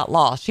 well, we got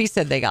lost. She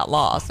said they got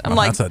lost. I'm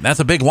like, that's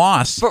a big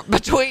loss.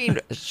 Between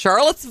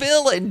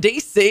Charlottesville and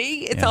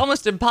D.C., it's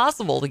almost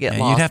impossible to get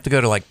lost. You'd have to go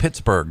to like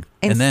Pittsburgh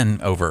and then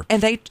over.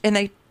 And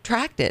they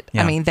tracked it.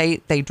 I mean,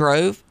 they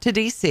drove to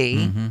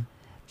D.C.,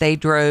 they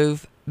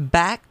drove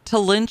back to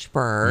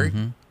Lynchburg,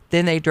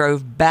 then they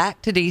drove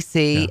back to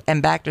D.C.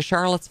 and back to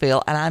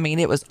Charlottesville. And I mean,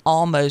 it was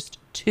almost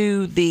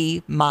to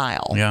the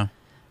mile. Yeah.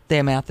 The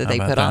amount that they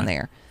put on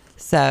there.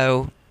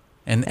 So...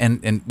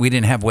 And we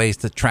didn't have ways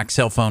to track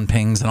cell phone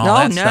pings and all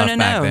that stuff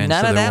back then.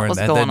 None of that was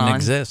going on. That didn't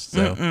exist.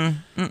 So.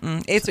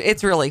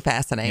 It's really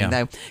fascinating,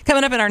 though.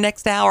 Coming up in our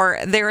next hour,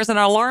 there is an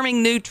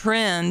alarming new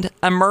trend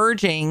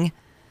emerging.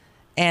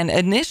 And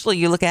initially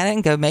you look at it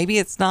and go, maybe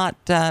it's not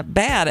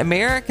bad.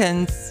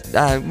 Americans,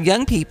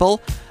 young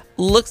people,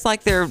 looks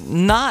like they're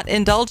not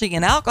indulging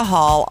in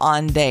alcohol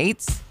on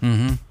dates.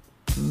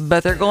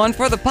 But they're going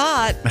for the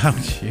pot. Oh,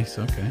 jeez.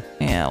 Okay.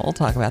 Yeah, we'll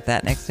talk about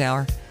that next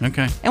hour.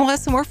 Okay. And we'll have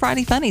some more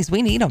Friday funnies.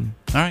 We need them.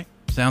 All right.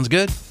 Sounds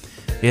good.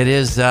 It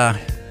is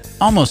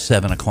almost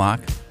 7 o'clock.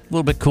 A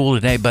little bit cool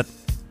today, but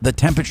the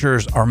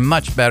temperatures are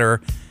much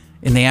better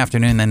in the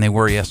afternoon than they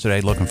were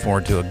yesterday. Looking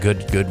forward to a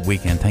good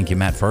weekend. Thank you,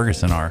 Matt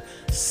Ferguson, our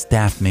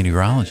staff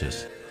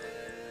meteorologist.